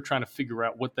as they're trying to figure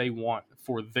out what they want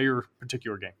for their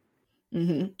particular game.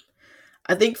 Hmm.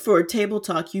 I think for table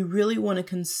talk, you really want to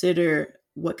consider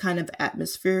what kind of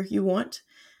atmosphere you want.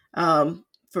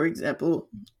 For example,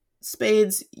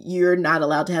 spades, you're not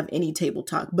allowed to have any table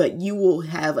talk, but you will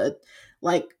have a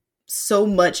like so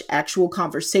much actual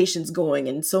conversations going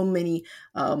and so many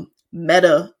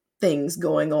meta things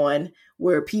going on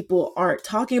where people aren't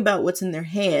talking about what's in their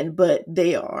hand, but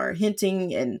they are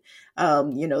hinting and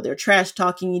they're trash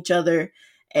talking each other.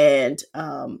 And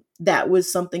that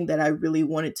was something that I really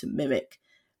wanted to mimic.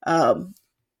 Um,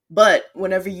 but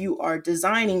whenever you are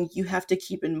designing, you have to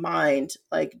keep in mind,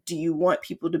 like, do you want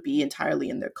people to be entirely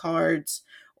in their cards?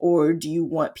 Or do you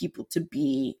want people to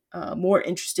be more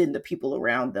interested in the people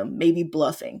around them, maybe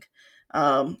bluffing?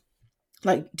 Um,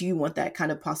 like, do you want that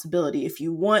kind of possibility? If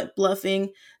you want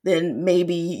bluffing, then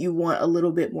maybe you want a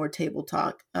little bit more table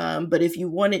talk. But if you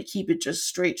want to keep it just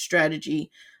straight strategy,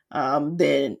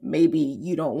 then maybe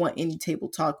you don't want any table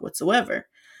talk whatsoever.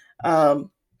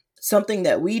 Um, Something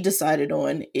that we decided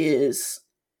on is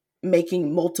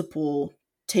making multiple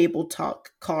table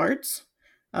talk cards,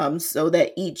 so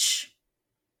that each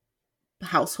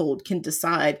household can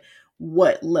decide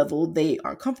what level they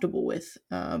are comfortable with,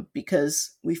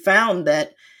 because we found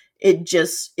that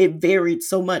it varied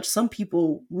so much. Some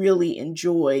people really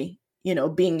enjoy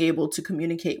being able to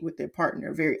communicate with their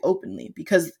partner very openly,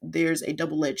 because there's a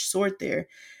double-edged sword there.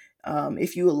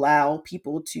 If you allow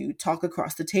people to talk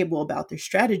across the table about their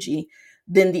strategy,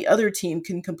 then the other team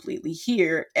can completely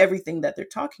hear everything that they're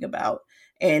talking about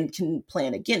and can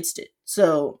plan against it.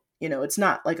 So, it's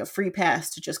not like a free pass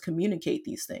to just communicate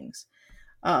these things.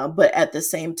 But at the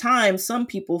same time, some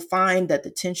people find that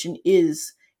the tension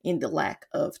is in the lack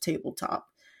of tabletop.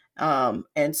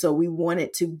 And so we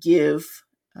wanted to give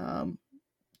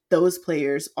those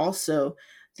players also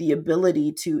the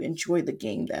ability to enjoy the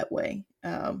game that way.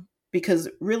 Because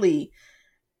really,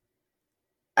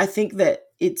 I think that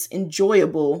it's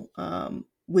enjoyable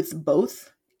with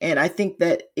both. And I think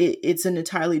that it's an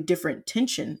entirely different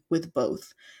tension with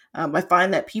both. I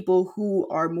find that people who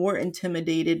are more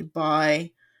intimidated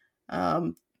by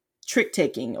trick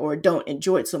taking or don't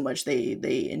enjoy it so much,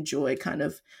 they enjoy kind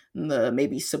of the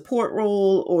maybe support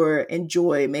role, or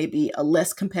enjoy maybe a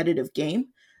less competitive game,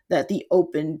 that the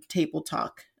open table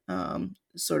talk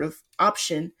sort of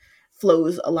option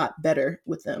flows a lot better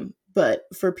with them. But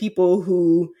for people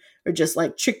who are just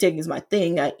like, trick taking is my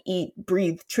thing, I eat,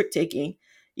 breathe trick taking,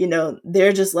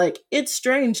 they're just like, it's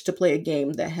strange to play a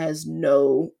game that has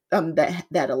no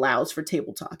that allows for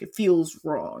table talk. It feels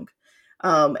wrong.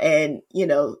 And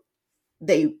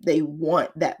they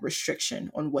want that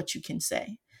restriction on what you can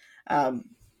say.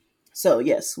 So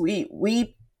yes,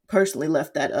 we personally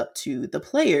left that up to the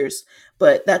players,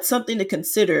 but that's something to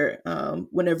consider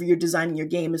whenever you're designing your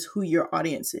game, is who your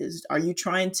audience is. Are you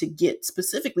trying to get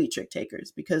specifically trick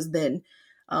takers? Because then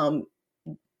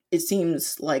it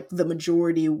seems like the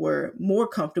majority were more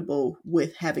comfortable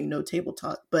with having no table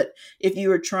talk. But if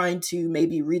you are trying to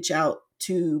maybe reach out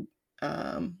to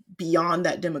beyond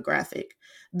that demographic,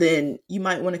 then you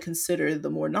might want to consider the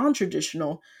more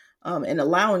non-traditional and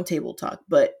allowing table talk.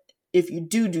 But if you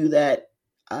do that,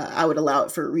 I would allow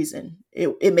it for a reason.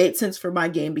 It made sense for my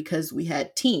game because we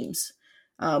had teams,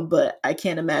 but I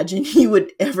can't imagine you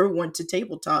would ever want to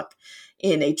table talk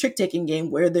in a trick-taking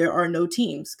game where there are no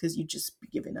teams, because you just be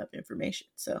giving up information.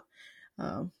 So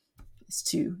it's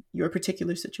to your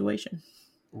particular situation.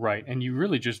 Right. And you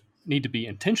really just need to be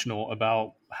intentional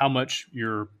about how much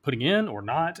you're putting in or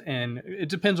not. And it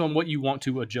depends on what you want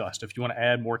to adjust. If you want to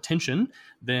add more tension,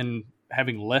 then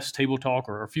having less table talk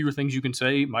or fewer things you can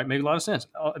say might make a lot of sense.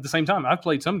 At the same time, I've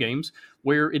played some games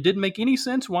where it didn't make any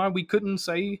sense why we couldn't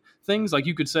say things like,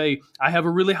 you could say, I have a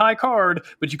really high card,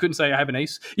 but you couldn't say I have an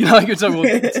ace. Like it's, well,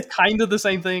 it's kind of the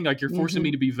same thing. Like, you're forcing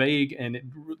me to be vague, and it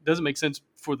doesn't make sense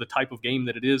for the type of game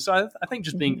that it is. So I think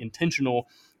just being intentional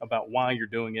about why you're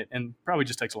doing it, and probably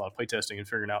just takes a lot of playtesting and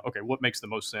figuring out, okay, what makes the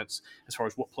most sense as far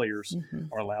as what players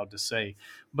are allowed to say.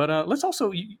 But let's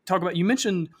also talk about, you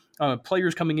mentioned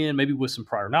players coming in maybe with some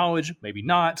prior knowledge, maybe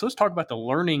not. So let's talk about the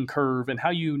learning curve and how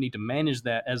you need to manage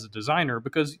that as a designer,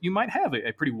 because you might have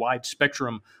a pretty wide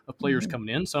spectrum of players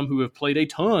coming in, some who have played a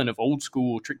ton of old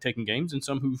school trick-taking games and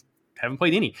some who haven't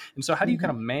played any. And so how do you kind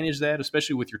of manage that,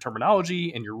 especially with your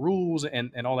terminology and your rules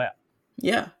and all that?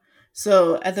 Yeah.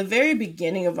 So at the very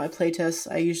beginning of my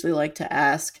playtests, I usually like to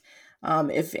ask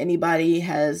if anybody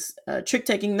has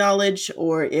trick-taking knowledge,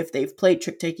 or if they've played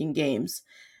trick-taking games.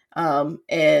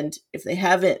 And if they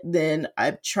haven't, then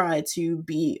I try to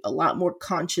be a lot more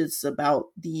conscious about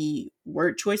the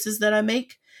word choices that I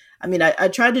make. I mean, I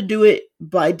try to do it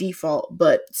by default,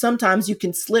 but sometimes you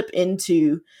can slip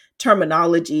into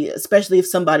terminology, especially if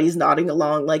somebody's nodding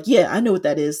along, like, yeah, I know what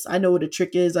that is. I know what a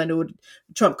trick is. I know what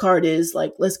a trump card is.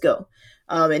 Like, let's go.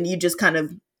 And you just kind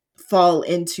of fall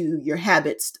into your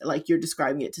habits, like you're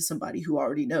describing it to somebody who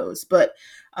already knows. But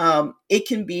it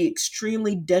can be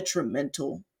extremely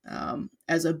detrimental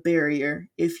as a barrier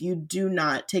if you do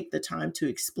not take the time to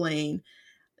explain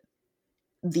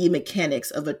the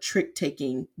mechanics of a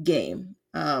trick-taking game.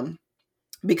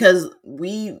 Because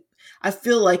I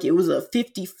feel like it was a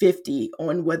 50-50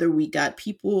 on whether we got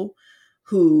people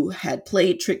who had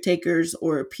played trick takers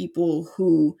or people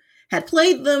who had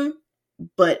played them,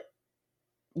 but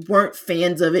weren't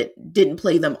fans of it, didn't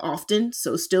play them often,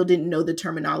 so still didn't know the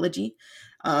terminology.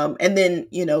 And then,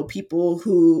 people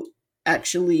who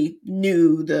actually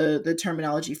knew the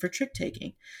terminology for trick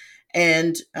taking.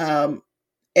 And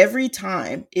every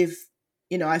time, if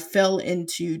I fell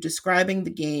into describing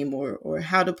the game or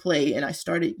how to play, and I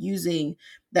started using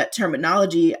that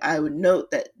terminology, I would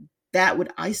note that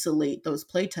would isolate those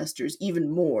playtesters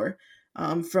even more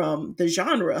from the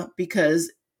genre,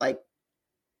 because like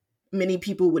many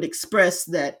people would express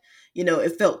that,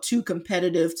 it felt too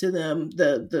competitive to them,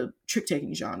 the trick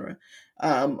taking genre,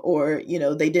 or,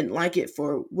 they didn't like it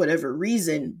for whatever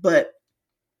reason. But,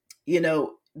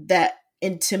 that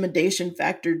intimidation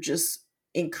factor just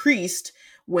increased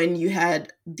when you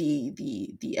had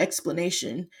the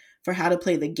explanation for how to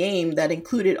play the game that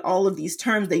included all of these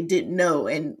terms they didn't know.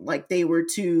 And like they were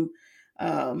too,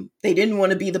 they didn't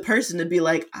want to be the person to be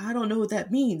like, I don't know what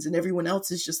that means. And everyone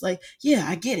else is just like, yeah,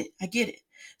 I get it.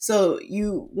 So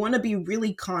you want to be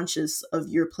really conscious of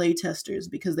your play testers,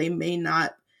 because they may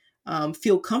not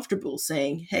feel comfortable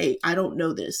saying, hey, I don't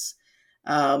know this,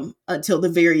 until the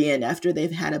very end after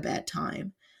they've had a bad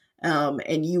time.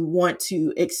 And you want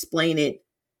to explain it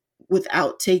without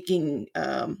not taking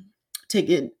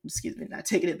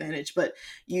advantage, but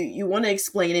you want to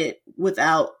explain it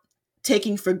without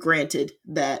taking for granted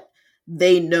that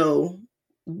they know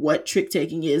what trick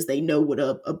taking is. They know what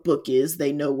a book is.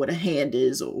 They know what a hand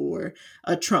is or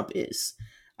a trump is.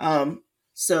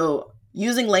 So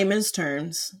using layman's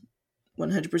terms,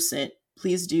 100%,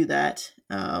 please do that.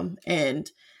 And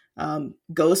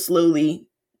go slowly.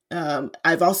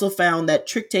 I've also found that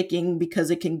trick taking, because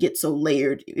it can get so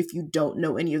layered if you don't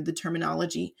know any of the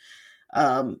terminology,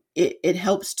 it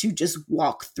helps to just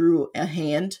walk through a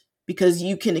hand, because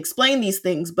you can explain these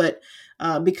things, but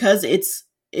because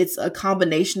it's a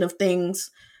combination of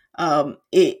things,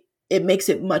 it makes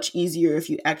it much easier if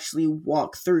you actually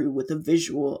walk through with a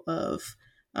visual of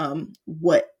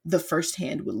what the first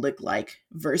hand would look like,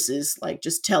 versus like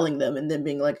just telling them and then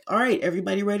being like, all right,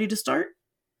 everybody ready to start?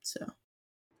 So.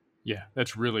 Yeah,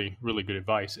 that's really, really good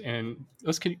advice. And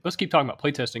let's keep talking about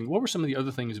playtesting. What were some of the other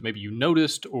things maybe you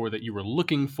noticed or that you were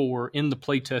looking for in the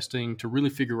playtesting to really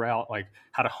figure out like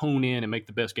how to hone in and make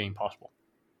the best game possible?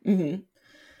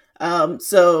 Mm-hmm.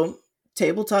 So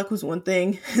table talk was one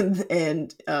thing,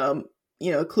 and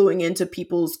cluing into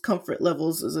people's comfort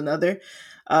levels is another.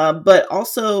 But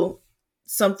also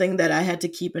something that I had to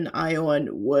keep an eye on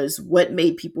was what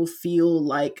made people feel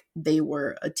like they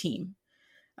were a team.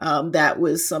 That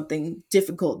was something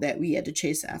difficult that we had to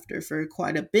chase after for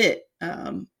quite a bit.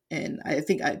 And I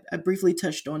think I briefly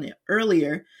touched on it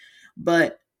earlier,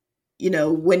 but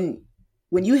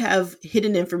when you have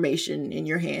hidden information in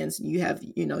your hands, and you have,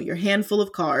 your handful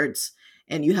of cards,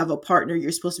 and you have a partner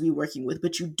you're supposed to be working with,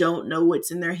 but you don't know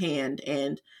what's in their hand,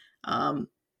 and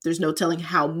there's no telling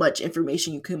how much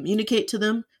information you communicate to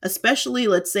them, especially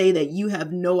let's say that you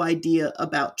have no idea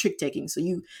about trick taking. So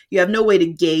you have no way to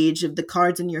gauge if the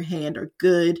cards in your hand are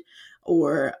good,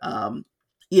 or,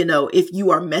 if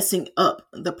you are messing up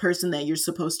the person that you're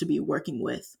supposed to be working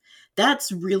with.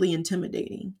 That's really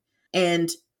intimidating.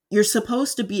 And you're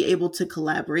supposed to be able to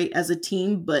collaborate as a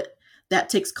team, but that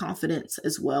takes confidence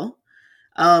as well.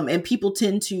 And people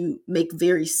tend to make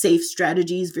very safe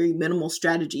strategies, very minimal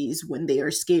strategies, when they are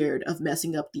scared of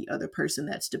messing up the other person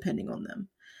that's depending on them.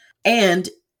 And,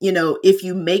 if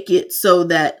you make it so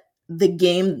that the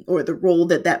game or the role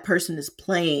that person is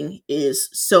playing is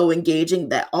so engaging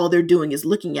that all they're doing is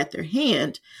looking at their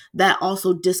hand, that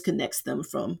also disconnects them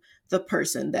from the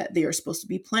person that they are supposed to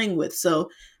be playing with. So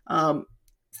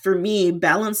for me,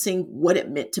 balancing what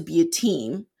it meant to be a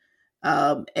team,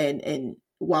 and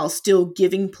while still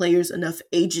giving players enough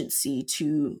agency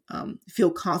to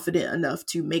feel confident enough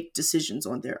to make decisions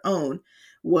on their own,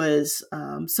 was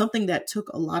something that took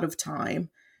a lot of time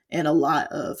and a lot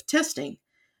of testing.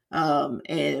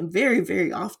 And very,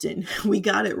 very often we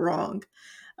got it wrong.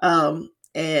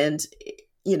 And,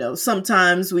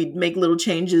 sometimes we'd make little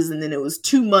changes and then it was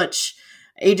too much.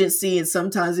 agency, and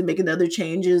sometimes they make other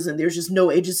changes and there's just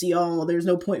no agency at all. There's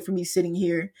no point for me sitting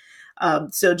here.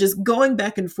 So just going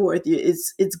back and forth,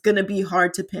 it's going to be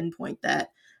hard to pinpoint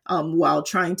that while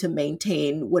trying to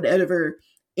maintain whatever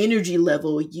energy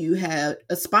level you had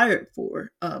aspired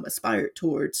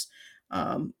towards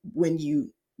when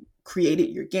you created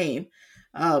your game.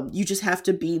 You just have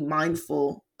to be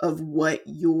mindful of what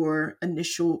your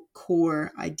initial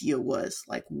core idea was.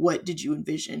 Like, what did you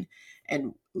envision?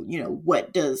 And,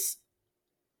 what does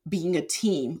being a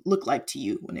team look like to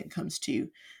you when it comes to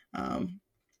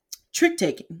trick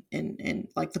taking and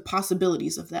like the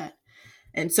possibilities of that?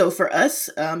 And so for us,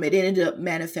 it ended up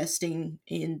manifesting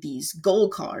in these goal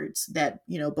cards that,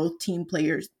 both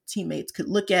teammates could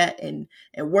look at and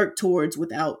work towards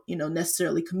without,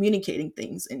 necessarily communicating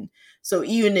things. And so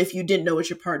even if you didn't know what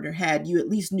your partner had, you at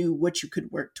least knew what you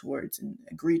could work towards and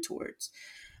agree towards.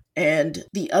 And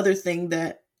the other thing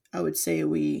that I would say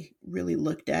we really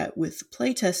looked at with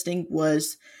playtesting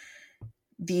was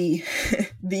the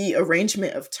the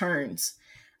arrangement of turns.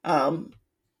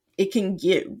 It can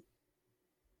get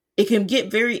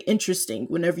very interesting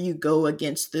whenever you go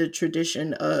against the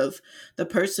tradition of the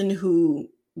person who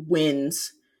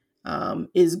wins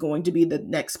is going to be the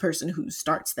next person who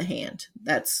starts the hand.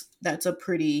 That's a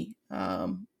pretty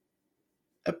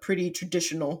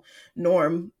traditional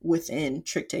norm within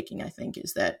trick taking, I think,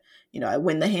 is that, I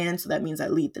win the hand, so that means I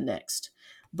lead the next.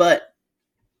 But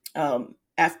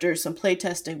after some play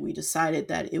testing, we decided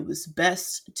that it was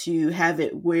best to have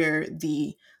it where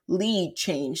the lead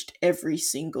changed every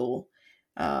single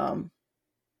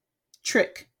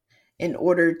trick in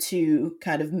order to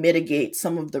kind of mitigate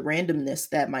some of the randomness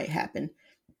that might happen.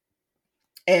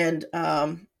 And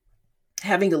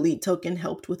having a lead token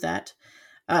helped with that.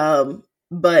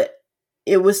 But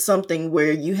it was something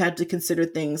where you had to consider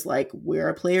things like, where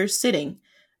are players sitting?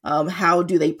 How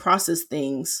do they process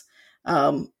things?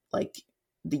 Like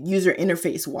the user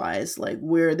interface wise, like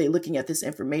where are they looking at this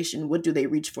information? What do they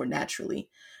reach for naturally?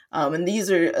 And these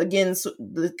are, again,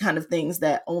 the kind of things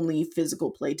that only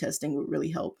physical playtesting would really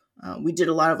help. We did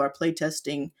a lot of our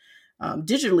playtesting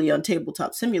digitally on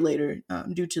Tabletop Simulator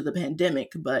due to the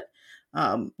pandemic, but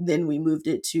then we moved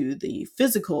it to the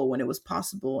physical when it was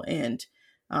possible. And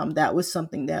that was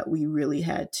something that we really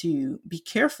had to be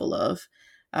careful of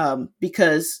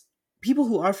because people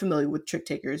who are familiar with trick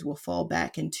takers will fall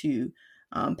back into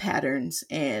patterns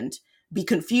and be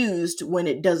confused when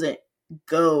it doesn't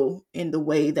go in the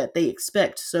way that they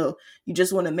expect. So you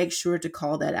just want to make sure to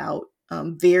call that out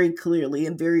very clearly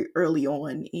and very early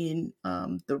on in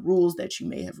the rules that you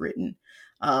may have written.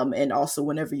 And also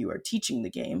whenever you are teaching the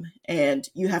game. And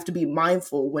you have to be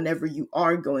mindful whenever you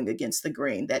are going against the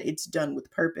grain that it's done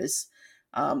with purpose,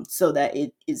 so that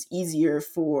it is easier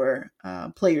for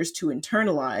players to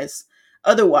internalize.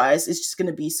 Otherwise, it's just going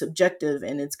to be subjective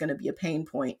and it's going to be a pain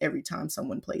point every time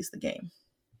someone plays the game.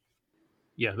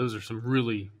 Yeah, those are some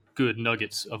really good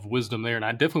nuggets of wisdom there. And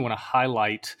I definitely want to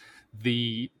highlight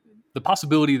the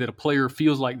possibility that a player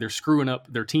feels like they're screwing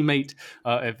up their teammate.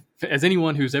 As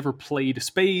anyone who's ever played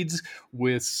spades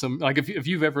with some, like if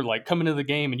you've ever like come into the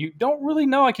game and you don't really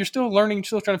know, like you're still learning,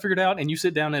 still trying to figure it out, and you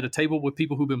sit down at a table with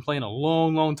people who've been playing a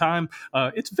long, long time,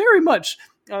 it's very much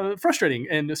frustrating,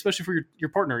 and especially for your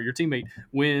partner, your teammate,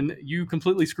 when you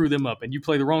completely screw them up and you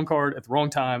play the wrong card at the wrong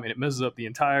time and it messes up the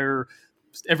entire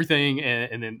everything,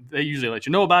 and then they usually let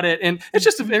you know about it, and it's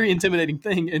just a very intimidating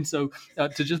thing. And so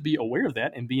to just be aware of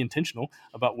that and be intentional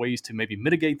about ways to maybe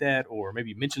mitigate that, or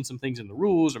maybe mention some things in the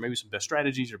rules, or maybe some best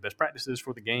strategies or best practices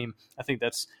for the game, I think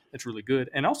that's really good.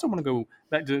 And I also want to go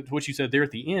back to what you said there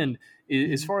at the end,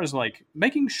 as far as like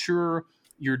making sure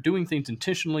you're doing things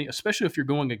intentionally, especially if you're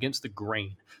going against the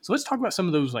grain. So let's talk about some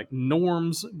of those like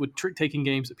norms with trick-taking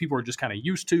games that people are just kind of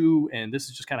used to, and this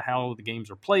is just kind of how the games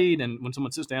are played. And when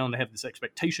someone sits down, they have this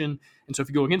expectation. And so if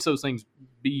you go against those things,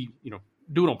 do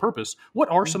it on purpose. What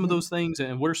are some of those things,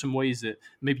 and what are some ways that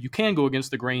maybe you can go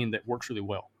against the grain that works really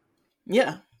well?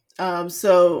 Yeah.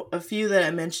 So a few that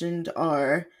I mentioned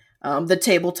are the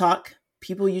table talk.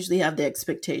 People usually have the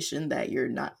expectation that you're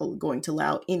not going to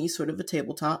allow any sort of a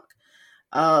table talk.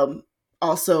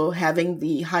 Also having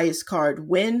the highest card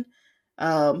win.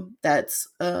 That's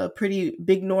a pretty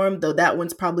big norm, though that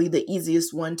one's probably the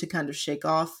easiest one to kind of shake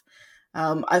off.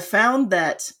 I found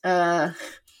that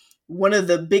one of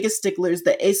the biggest sticklers,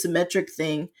 the asymmetric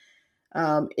thing,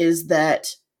 is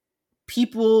that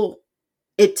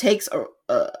it takes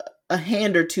a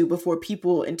hand or two before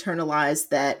people internalize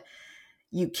that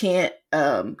you can't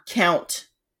count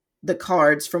the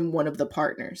cards from one of the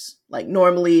partners. Like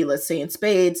normally, let's say in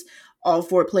spades, all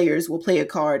 4 players will play a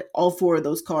card. All 4 of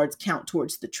those cards count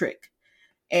towards the trick.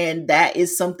 And that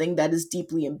is something that is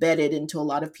deeply embedded into a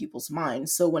lot of people's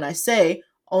minds. So when I say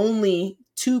only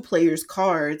 2 players'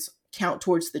 cards count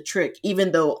towards the trick,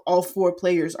 even though all 4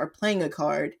 players are playing a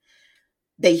card,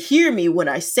 they hear me when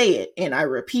I say it and I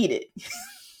repeat it.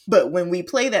 But when we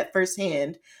play that first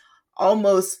hand,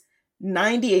 almost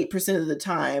 98% of the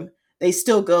time, they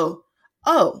still go,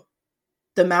 oh,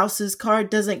 the mouse's card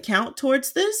doesn't count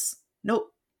towards this?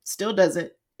 Nope, still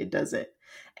doesn't. It doesn't.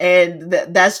 And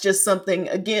that's just something,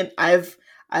 again, I've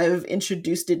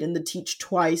introduced it in the teach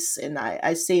twice, and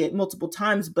I say it multiple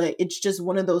times, but it's just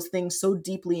one of those things so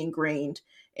deeply ingrained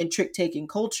in trick-taking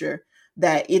culture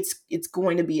that it's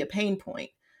going to be a pain point.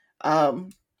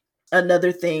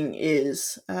 Another thing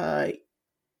is the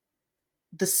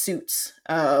suits.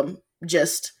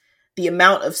 Just the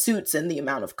amount of suits and the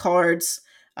amount of cards.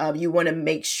 You want to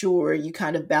make sure you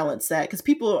kind of balance that, because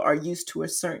people are used to a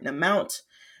certain amount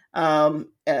when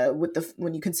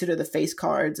you consider the face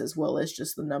cards as well as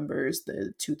just the numbers,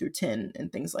 the 2 through 10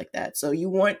 and things like that. So you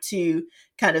want to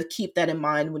kind of keep that in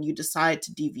mind when you decide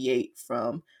to deviate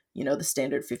from, the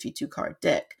standard 52 card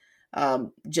deck.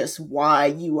 Just why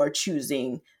you are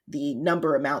choosing the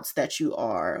number amounts that you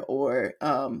are, or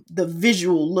the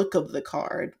visual look of the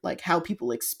card, like how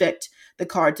people expect the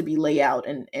card to be laid out,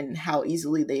 and how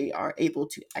easily they are able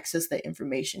to access that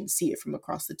information, see it from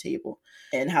across the table,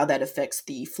 and how that affects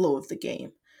the flow of the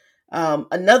game.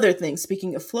 Another thing,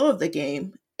 speaking of flow of the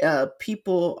game,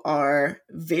 people are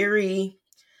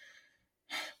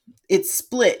it's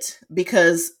split,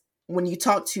 because when you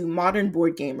talk to modern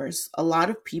board gamers, a lot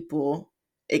of people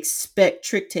expect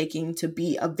trick taking to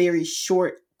be a very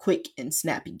short, quick, and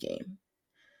snappy game.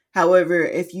 However,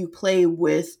 if you play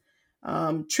with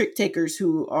trick takers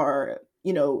who are,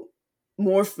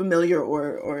 more familiar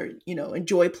or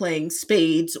enjoy playing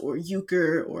spades or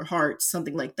euchre or hearts,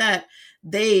 something like that,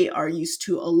 they are used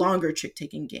to a longer trick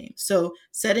taking game. So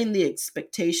setting the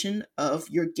expectation of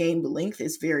your game length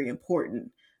is very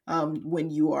important when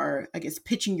you are, I guess,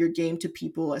 pitching your game to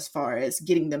people as far as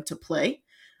getting them to play.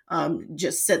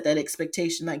 Just set that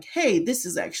expectation like, hey, this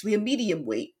is actually a medium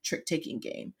weight trick taking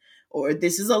game, or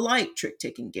this is a light trick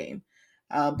taking game,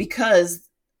 because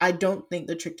I don't think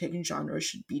the trick taking genre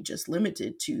should be just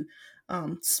limited to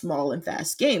small and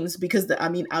fast games, because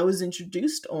I was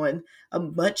introduced on a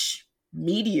much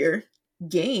meatier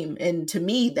game, and to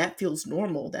me that feels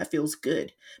normal, that feels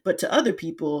good, but to other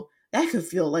people that could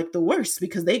feel like the worst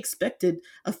because they expected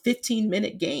a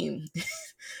 15-minute game.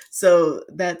 So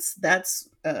that's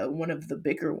one of the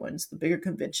bigger ones, the bigger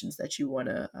conventions that you want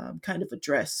to kind of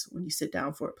address when you sit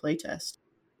down for a playtest.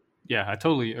 Yeah, I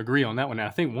totally agree on that one. And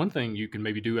I think one thing you can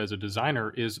maybe do as a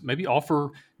designer is maybe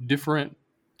offer different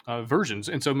versions.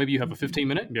 And so maybe you have a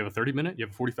 15-minute, you have a 30-minute, you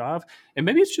have a 45, and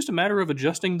maybe it's just a matter of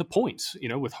adjusting the points.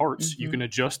 With hearts, you can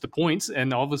adjust the points,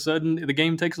 and all of a sudden the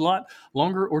game takes a lot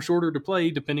longer or shorter to play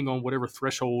depending on whatever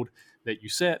threshold that you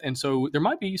set. And so there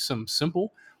might be some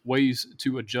simple ways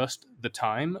to adjust the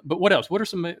time. But what else? What are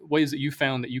some ways that you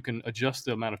found that you can adjust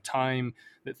the amount of time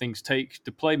that things take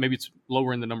to play? Maybe it's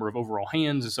lowering the number of overall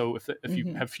hands. And so if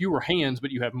you have fewer hands,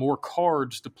 but you have more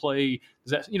cards to play,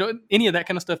 is that, any of that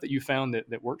kind of stuff that you found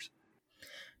that works?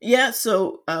 Yeah,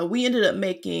 so we ended up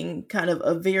making kind of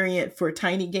a variant for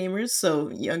tiny gamers,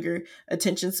 so younger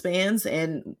attention spans,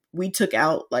 and we took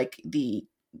out like the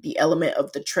element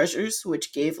of the treasures,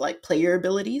 which gave like player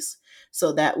abilities,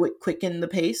 so that would quicken the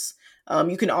pace.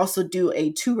 You can also do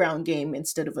a 2-round game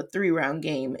instead of a 3-round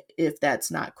game if that's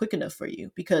not quick enough for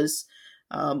you, because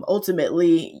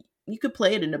ultimately you could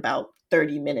play it in about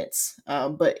 30 minutes.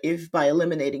 But if by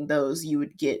eliminating those, you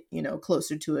would get,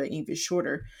 closer to an even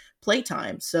shorter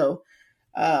playtime. So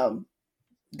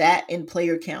that and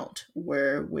player count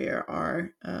where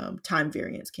our time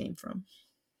variance came from.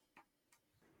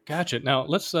 Gotcha. Now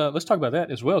let's talk about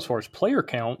that as well. As far as player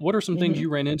count, what are some things you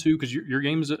ran into? Because your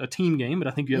game is a team game, but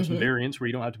I think you have some variants where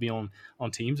you don't have to be on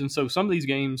teams. And so some of these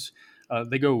games,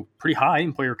 they go pretty high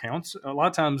in player counts. A lot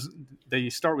of times they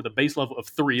start with a base level of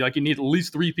 3. Like you need at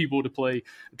least 3 people to play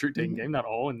a trick-taking game, not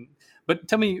all. But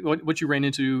tell me what you ran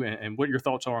into and what your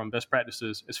thoughts are on best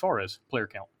practices as far as player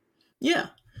count. Yeah.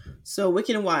 So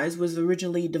Wicked and Wise was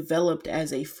originally developed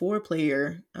as a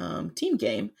 4-player team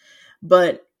game,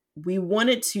 but we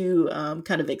wanted to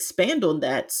kind of expand on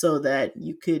that so that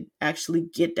you could actually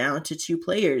get down to 2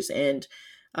 players. And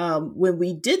when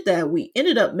we did that, we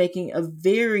ended up making a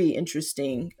very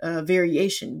interesting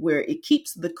variation where it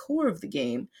keeps the core of the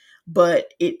game,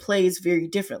 but it plays very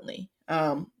differently.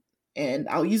 And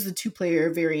I'll use the 2-player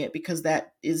variant because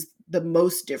that is the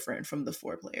most different from the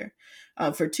 4-player.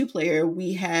 For 2-player,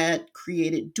 we had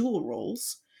created dual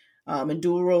roles. And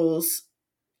dual roles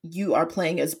you are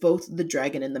playing as both the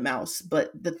dragon and the mouse.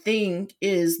 But the thing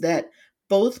is that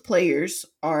both players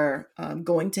are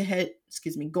going head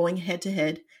to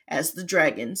head as the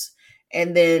dragons,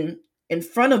 and then in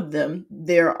front of them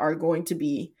there are going to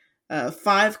be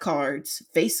 5 cards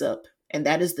face up, and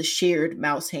that is the shared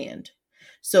mouse hand.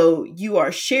 So you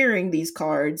are sharing these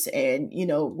cards, and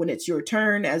when it's your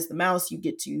turn as the mouse, you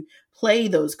get to play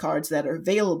those cards that are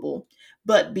available.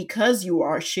 But because you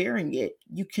are sharing it,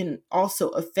 you can also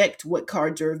affect what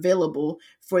cards are available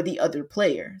for the other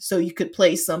player. So you could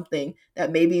play something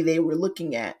that maybe they were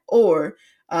looking at, or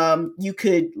you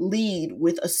could lead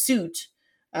with a suit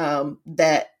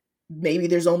that maybe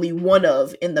there's only one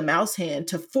of in the mouse hand,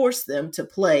 to force them to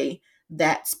play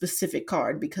that specific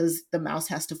card because the mouse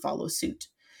has to follow suit.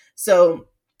 So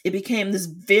it became this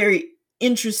very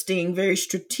interesting, very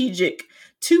strategic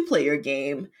 2-player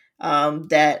game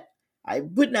that I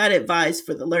would not advise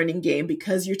for the learning game,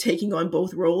 because you're taking on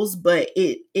both roles, but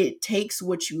it takes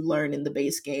what you learn in the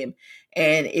base game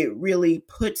and it really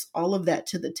puts all of that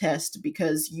to the test,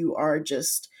 because you are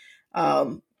just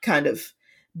kind of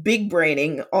big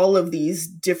braining all of these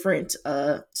different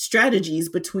strategies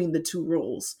between the 2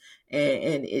 roles.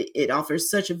 And it offers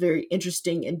such a very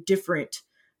interesting and different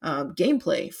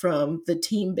gameplay from the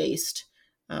team-based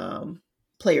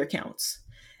player counts.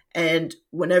 And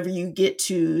whenever you get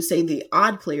to, say, the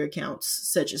odd player counts,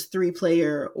 such as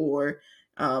 3-player or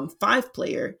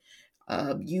 5-player,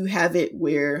 you have it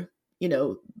where,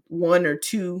 1 or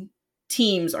 2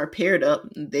 teams are paired up.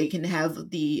 They can have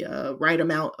the right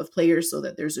amount of players so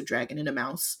that there's a dragon and a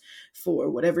mouse for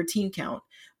whatever team count.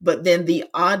 But then the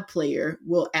odd player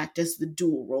will act as the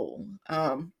dual role.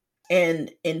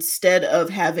 And instead of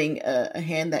having a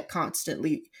hand that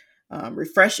constantly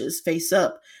refreshes face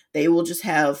up, they will just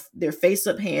have their face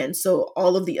up hand. So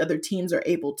all of the other teams are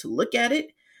able to look at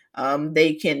it.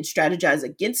 They can strategize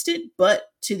against it, but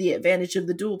to the advantage of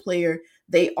the dual player,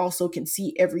 they also can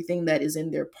see everything that is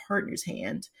in their partner's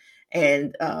hand,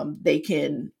 and they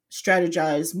can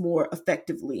strategize more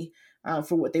effectively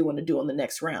for what they want to do on the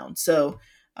next round. So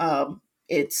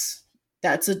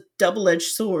that's a double-edged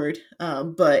sword,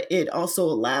 but it also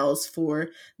allows for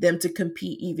them to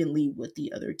compete evenly with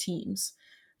the other teams.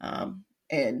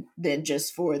 And then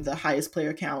just for the highest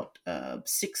player count,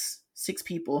 six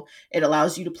people, it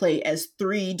allows you to play as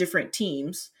 3 different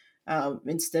teams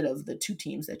instead of the 2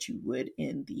 teams that you would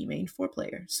in the main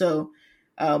 4-player. So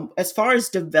as far as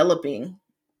developing,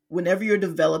 whenever you're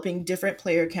developing different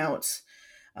player counts,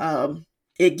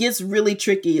 it gets really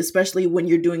tricky, especially when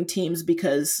you're doing teams,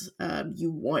 because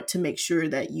you want to make sure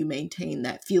that you maintain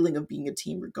that feeling of being a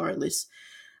team regardless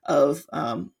of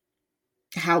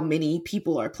how many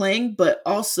people are playing. But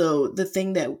also the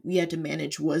thing that we had to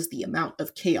manage was the amount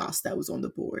of chaos that was on the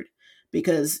board.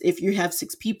 Because if you have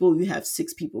 6 people, you have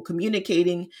 6 people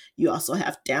communicating. You also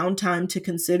have downtime to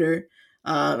consider.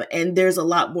 And there's a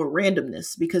lot more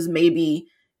randomness, because maybe,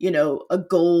 a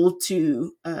goal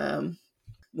to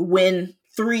win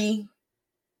 3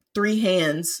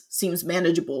 hands seems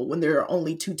manageable when there are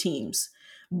only 2 teams.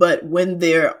 But when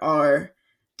there are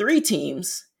 3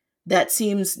 teams, that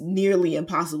seems nearly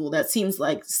impossible. That seems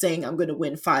like saying I'm going to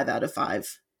win 5 out of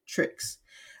 5 tricks.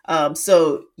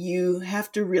 So you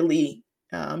have to really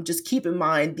just keep in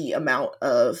mind the amount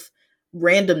of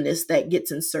randomness that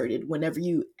gets inserted whenever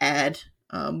you add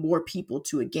more people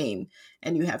to a game.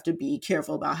 And you have to be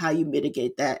careful about how you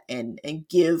mitigate that and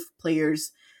give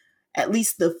players at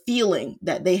least the feeling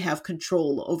that they have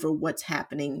control over what's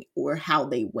happening or how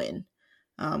they win.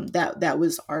 That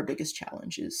was our biggest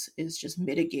challenge, is just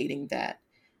mitigating that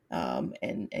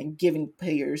and giving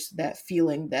players that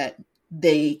feeling that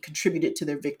they contributed to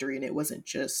their victory and it wasn't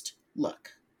just luck.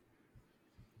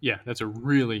 Yeah, that's a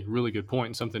really, really good point,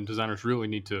 and something designers really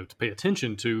need to pay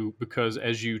attention to, because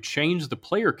as you change the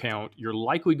player count, you're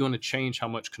likely going to change how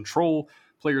much control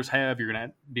players have. You're going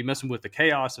to be messing with the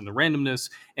chaos and the randomness,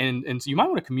 and so you might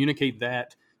want to communicate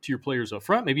that to your players up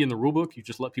front. Maybe in the rulebook, you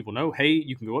just let people know, hey,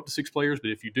 you can go up to 6 players, but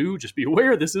if you do, just be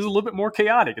aware this is a little bit more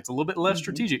chaotic. It's a little bit less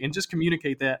strategic, and just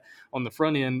communicate that on the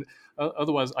front end.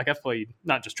 Otherwise, like I've played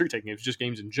not just trick taking games, just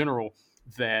games in general,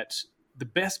 that the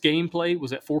best gameplay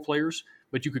was at 4 players,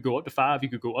 but you could go up to 5, you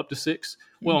could go up to 6.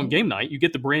 Well, on game night, you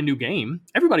get the brand new game.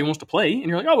 Everybody wants to play, and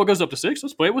you're like, oh, well, it goes up to 6.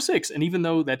 Let's play it with 6. And even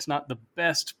though that's not the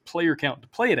best player count to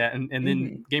play it at, and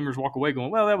then gamers walk away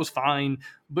going, well, that was fine,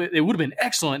 but it would have been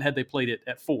excellent had they played it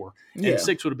at 4. And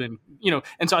 6 would have been,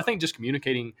 And so I think just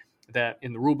communicating that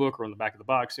in the rule book or on the back of the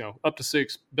box, up to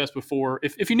 6, best with 4,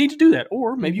 if you need to do that.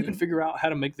 Or maybe you can figure out how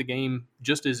to make the game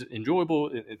just as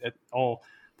enjoyable at all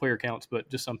player counts, but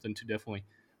just something to definitely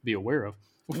be aware of.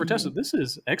 Well, Mm-hmm. Fortessa, this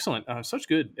is excellent. Such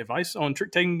good advice on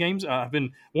trick-taking games. I've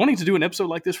been wanting to do an episode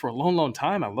like this for a long, long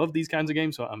time. I love these kinds of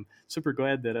games, so I'm super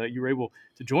glad that you were able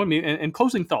to join me. And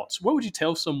closing thoughts, what would you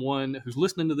tell someone who's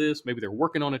listening to this? Maybe they're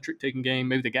working on a trick-taking game.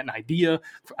 Maybe they got an idea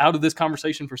out of this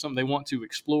conversation for something they want to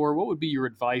explore. What would be your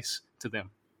advice to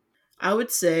them? I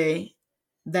would say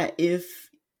that if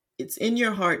it's in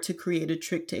your heart to create a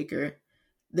trick taker,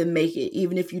 then make it,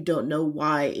 even if you don't know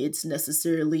why it's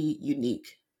necessarily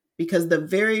unique. Because the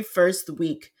very first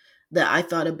week that I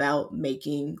thought about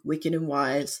making Wicked and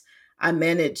Wise,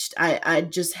 I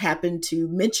just happened to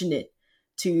mention it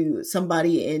to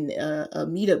somebody in a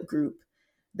meetup group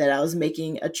that I was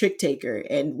making a trick taker,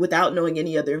 and without knowing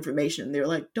any other information, they were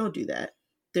like, don't do that.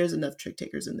 There's enough trick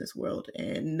takers in this world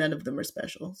and none of them are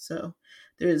special. So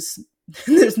there's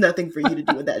nothing for you to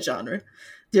do in that genre.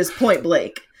 Just point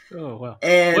blank. Oh, wow.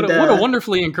 And what a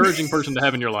wonderfully encouraging person to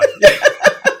have in your life.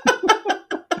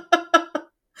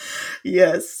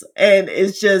 Yes. And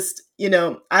it's just,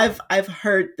 I've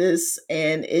heard this,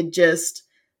 and it just,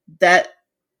 that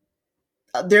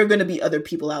there are going to be other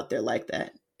people out there like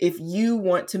that. If you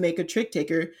want to make a trick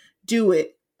taker, do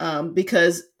it.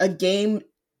 Because a game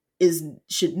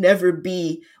should never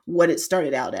be what it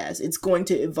started out as. It's going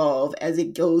to evolve as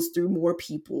it goes through more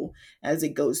people, as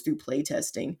it goes through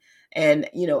playtesting. And,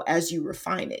 as you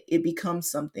refine it, it becomes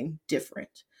something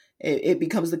different. It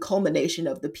becomes the culmination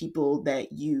of the people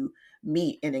that you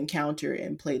meet and encounter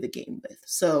and play the game with.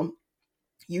 So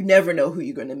you never know who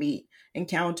you're going to meet,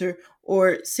 encounter,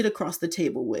 or sit across the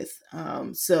table with.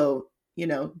 So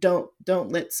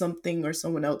don't let something or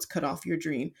someone else cut off your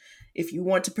dream. If you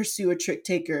want to pursue a trick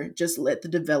taker, just let the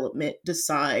development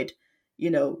decide,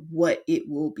 what it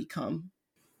will become.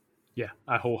 Yeah,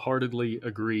 I wholeheartedly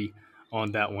agree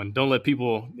on that one. Don't let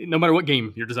people, no matter what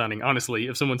game you're designing, honestly,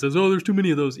 if someone says, oh, there's too many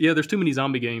of those, yeah, there's too many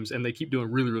zombie games, and they keep doing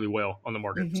really, really well on the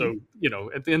market. Mm-hmm. So,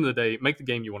 at the end of the day, make the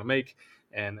game you want to make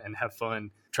and have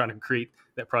fun trying to create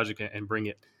that project and bring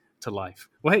it to life.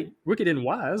 Well, hey, Wicked and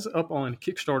Wise up on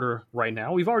Kickstarter right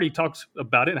now. We've already talked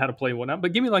about it and how to play and whatnot,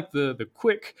 but give me like the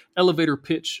quick elevator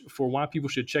pitch for why people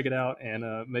should check it out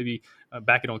and maybe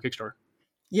back it on Kickstarter.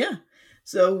 Yeah.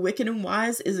 So Wicked and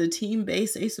Wise is a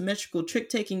team-based asymmetrical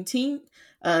trick-taking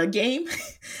game.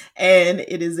 And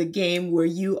it is a game where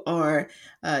you are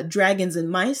dragons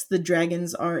and mice. The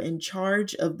dragons are in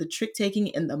charge of the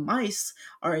trick-taking, and the mice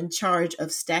are in charge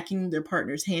of stacking their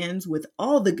partner's hands with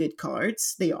all the good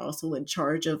cards. They are also in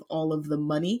charge of all of the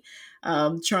money,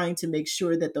 trying to make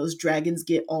sure that those dragons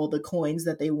get all the coins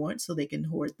that they want so they can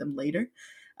hoard them later.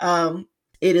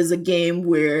 It is a game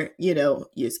where,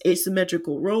 it's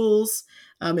asymmetrical roles.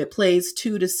 It plays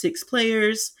 2 to 6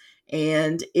 players,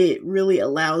 and it really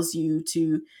allows you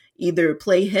to either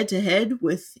play head-to-head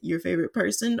with your favorite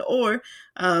person, or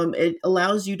it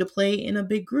allows you to play in a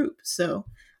big group. So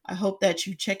I hope that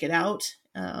you check it out.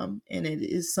 And it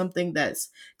is something that's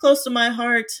close to my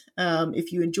heart.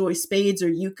 If you enjoy spades or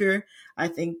euchre, I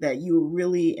think that you will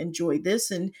really enjoy this.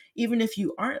 And even if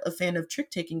you aren't a fan of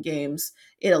trick-taking games,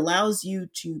 it allows you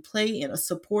to play in a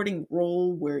supporting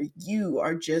role where you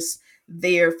are just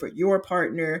there for your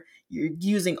partner. You're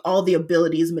using all the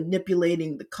abilities,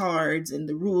 manipulating the cards and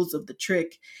the rules of the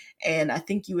trick. And I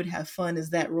think you would have fun as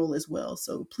that role as well.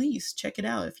 So please check it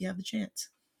out if you have the chance.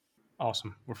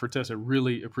 Awesome. Well, Fortessa,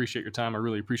 really appreciate your time. I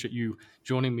really appreciate you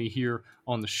joining me here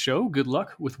on the show. Good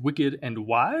luck with Wicked and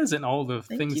Wise and all the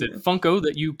things at Funko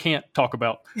that you can't talk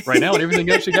about right now and everything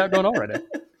else you got going on right now.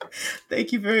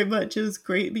 Thank you very much. It was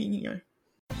great being here.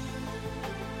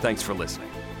 Thanks for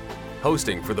listening.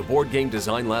 Hosting for the Board Game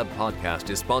Design Lab podcast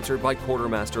is sponsored by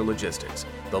Quartermaster Logistics,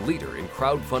 the leader in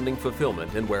crowdfunding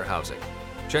fulfillment and warehousing.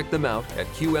 Check them out at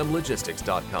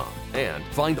qmlogistics.com and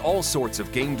find all sorts of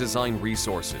game design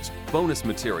resources, bonus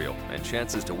material, and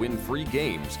chances to win free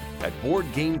games at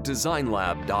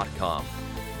boardgamedesignlab.com.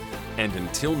 And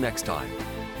until next time,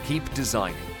 keep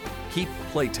designing, keep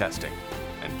playtesting,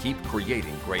 and keep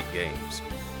creating great games.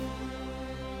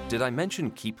 Did I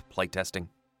mention keep playtesting?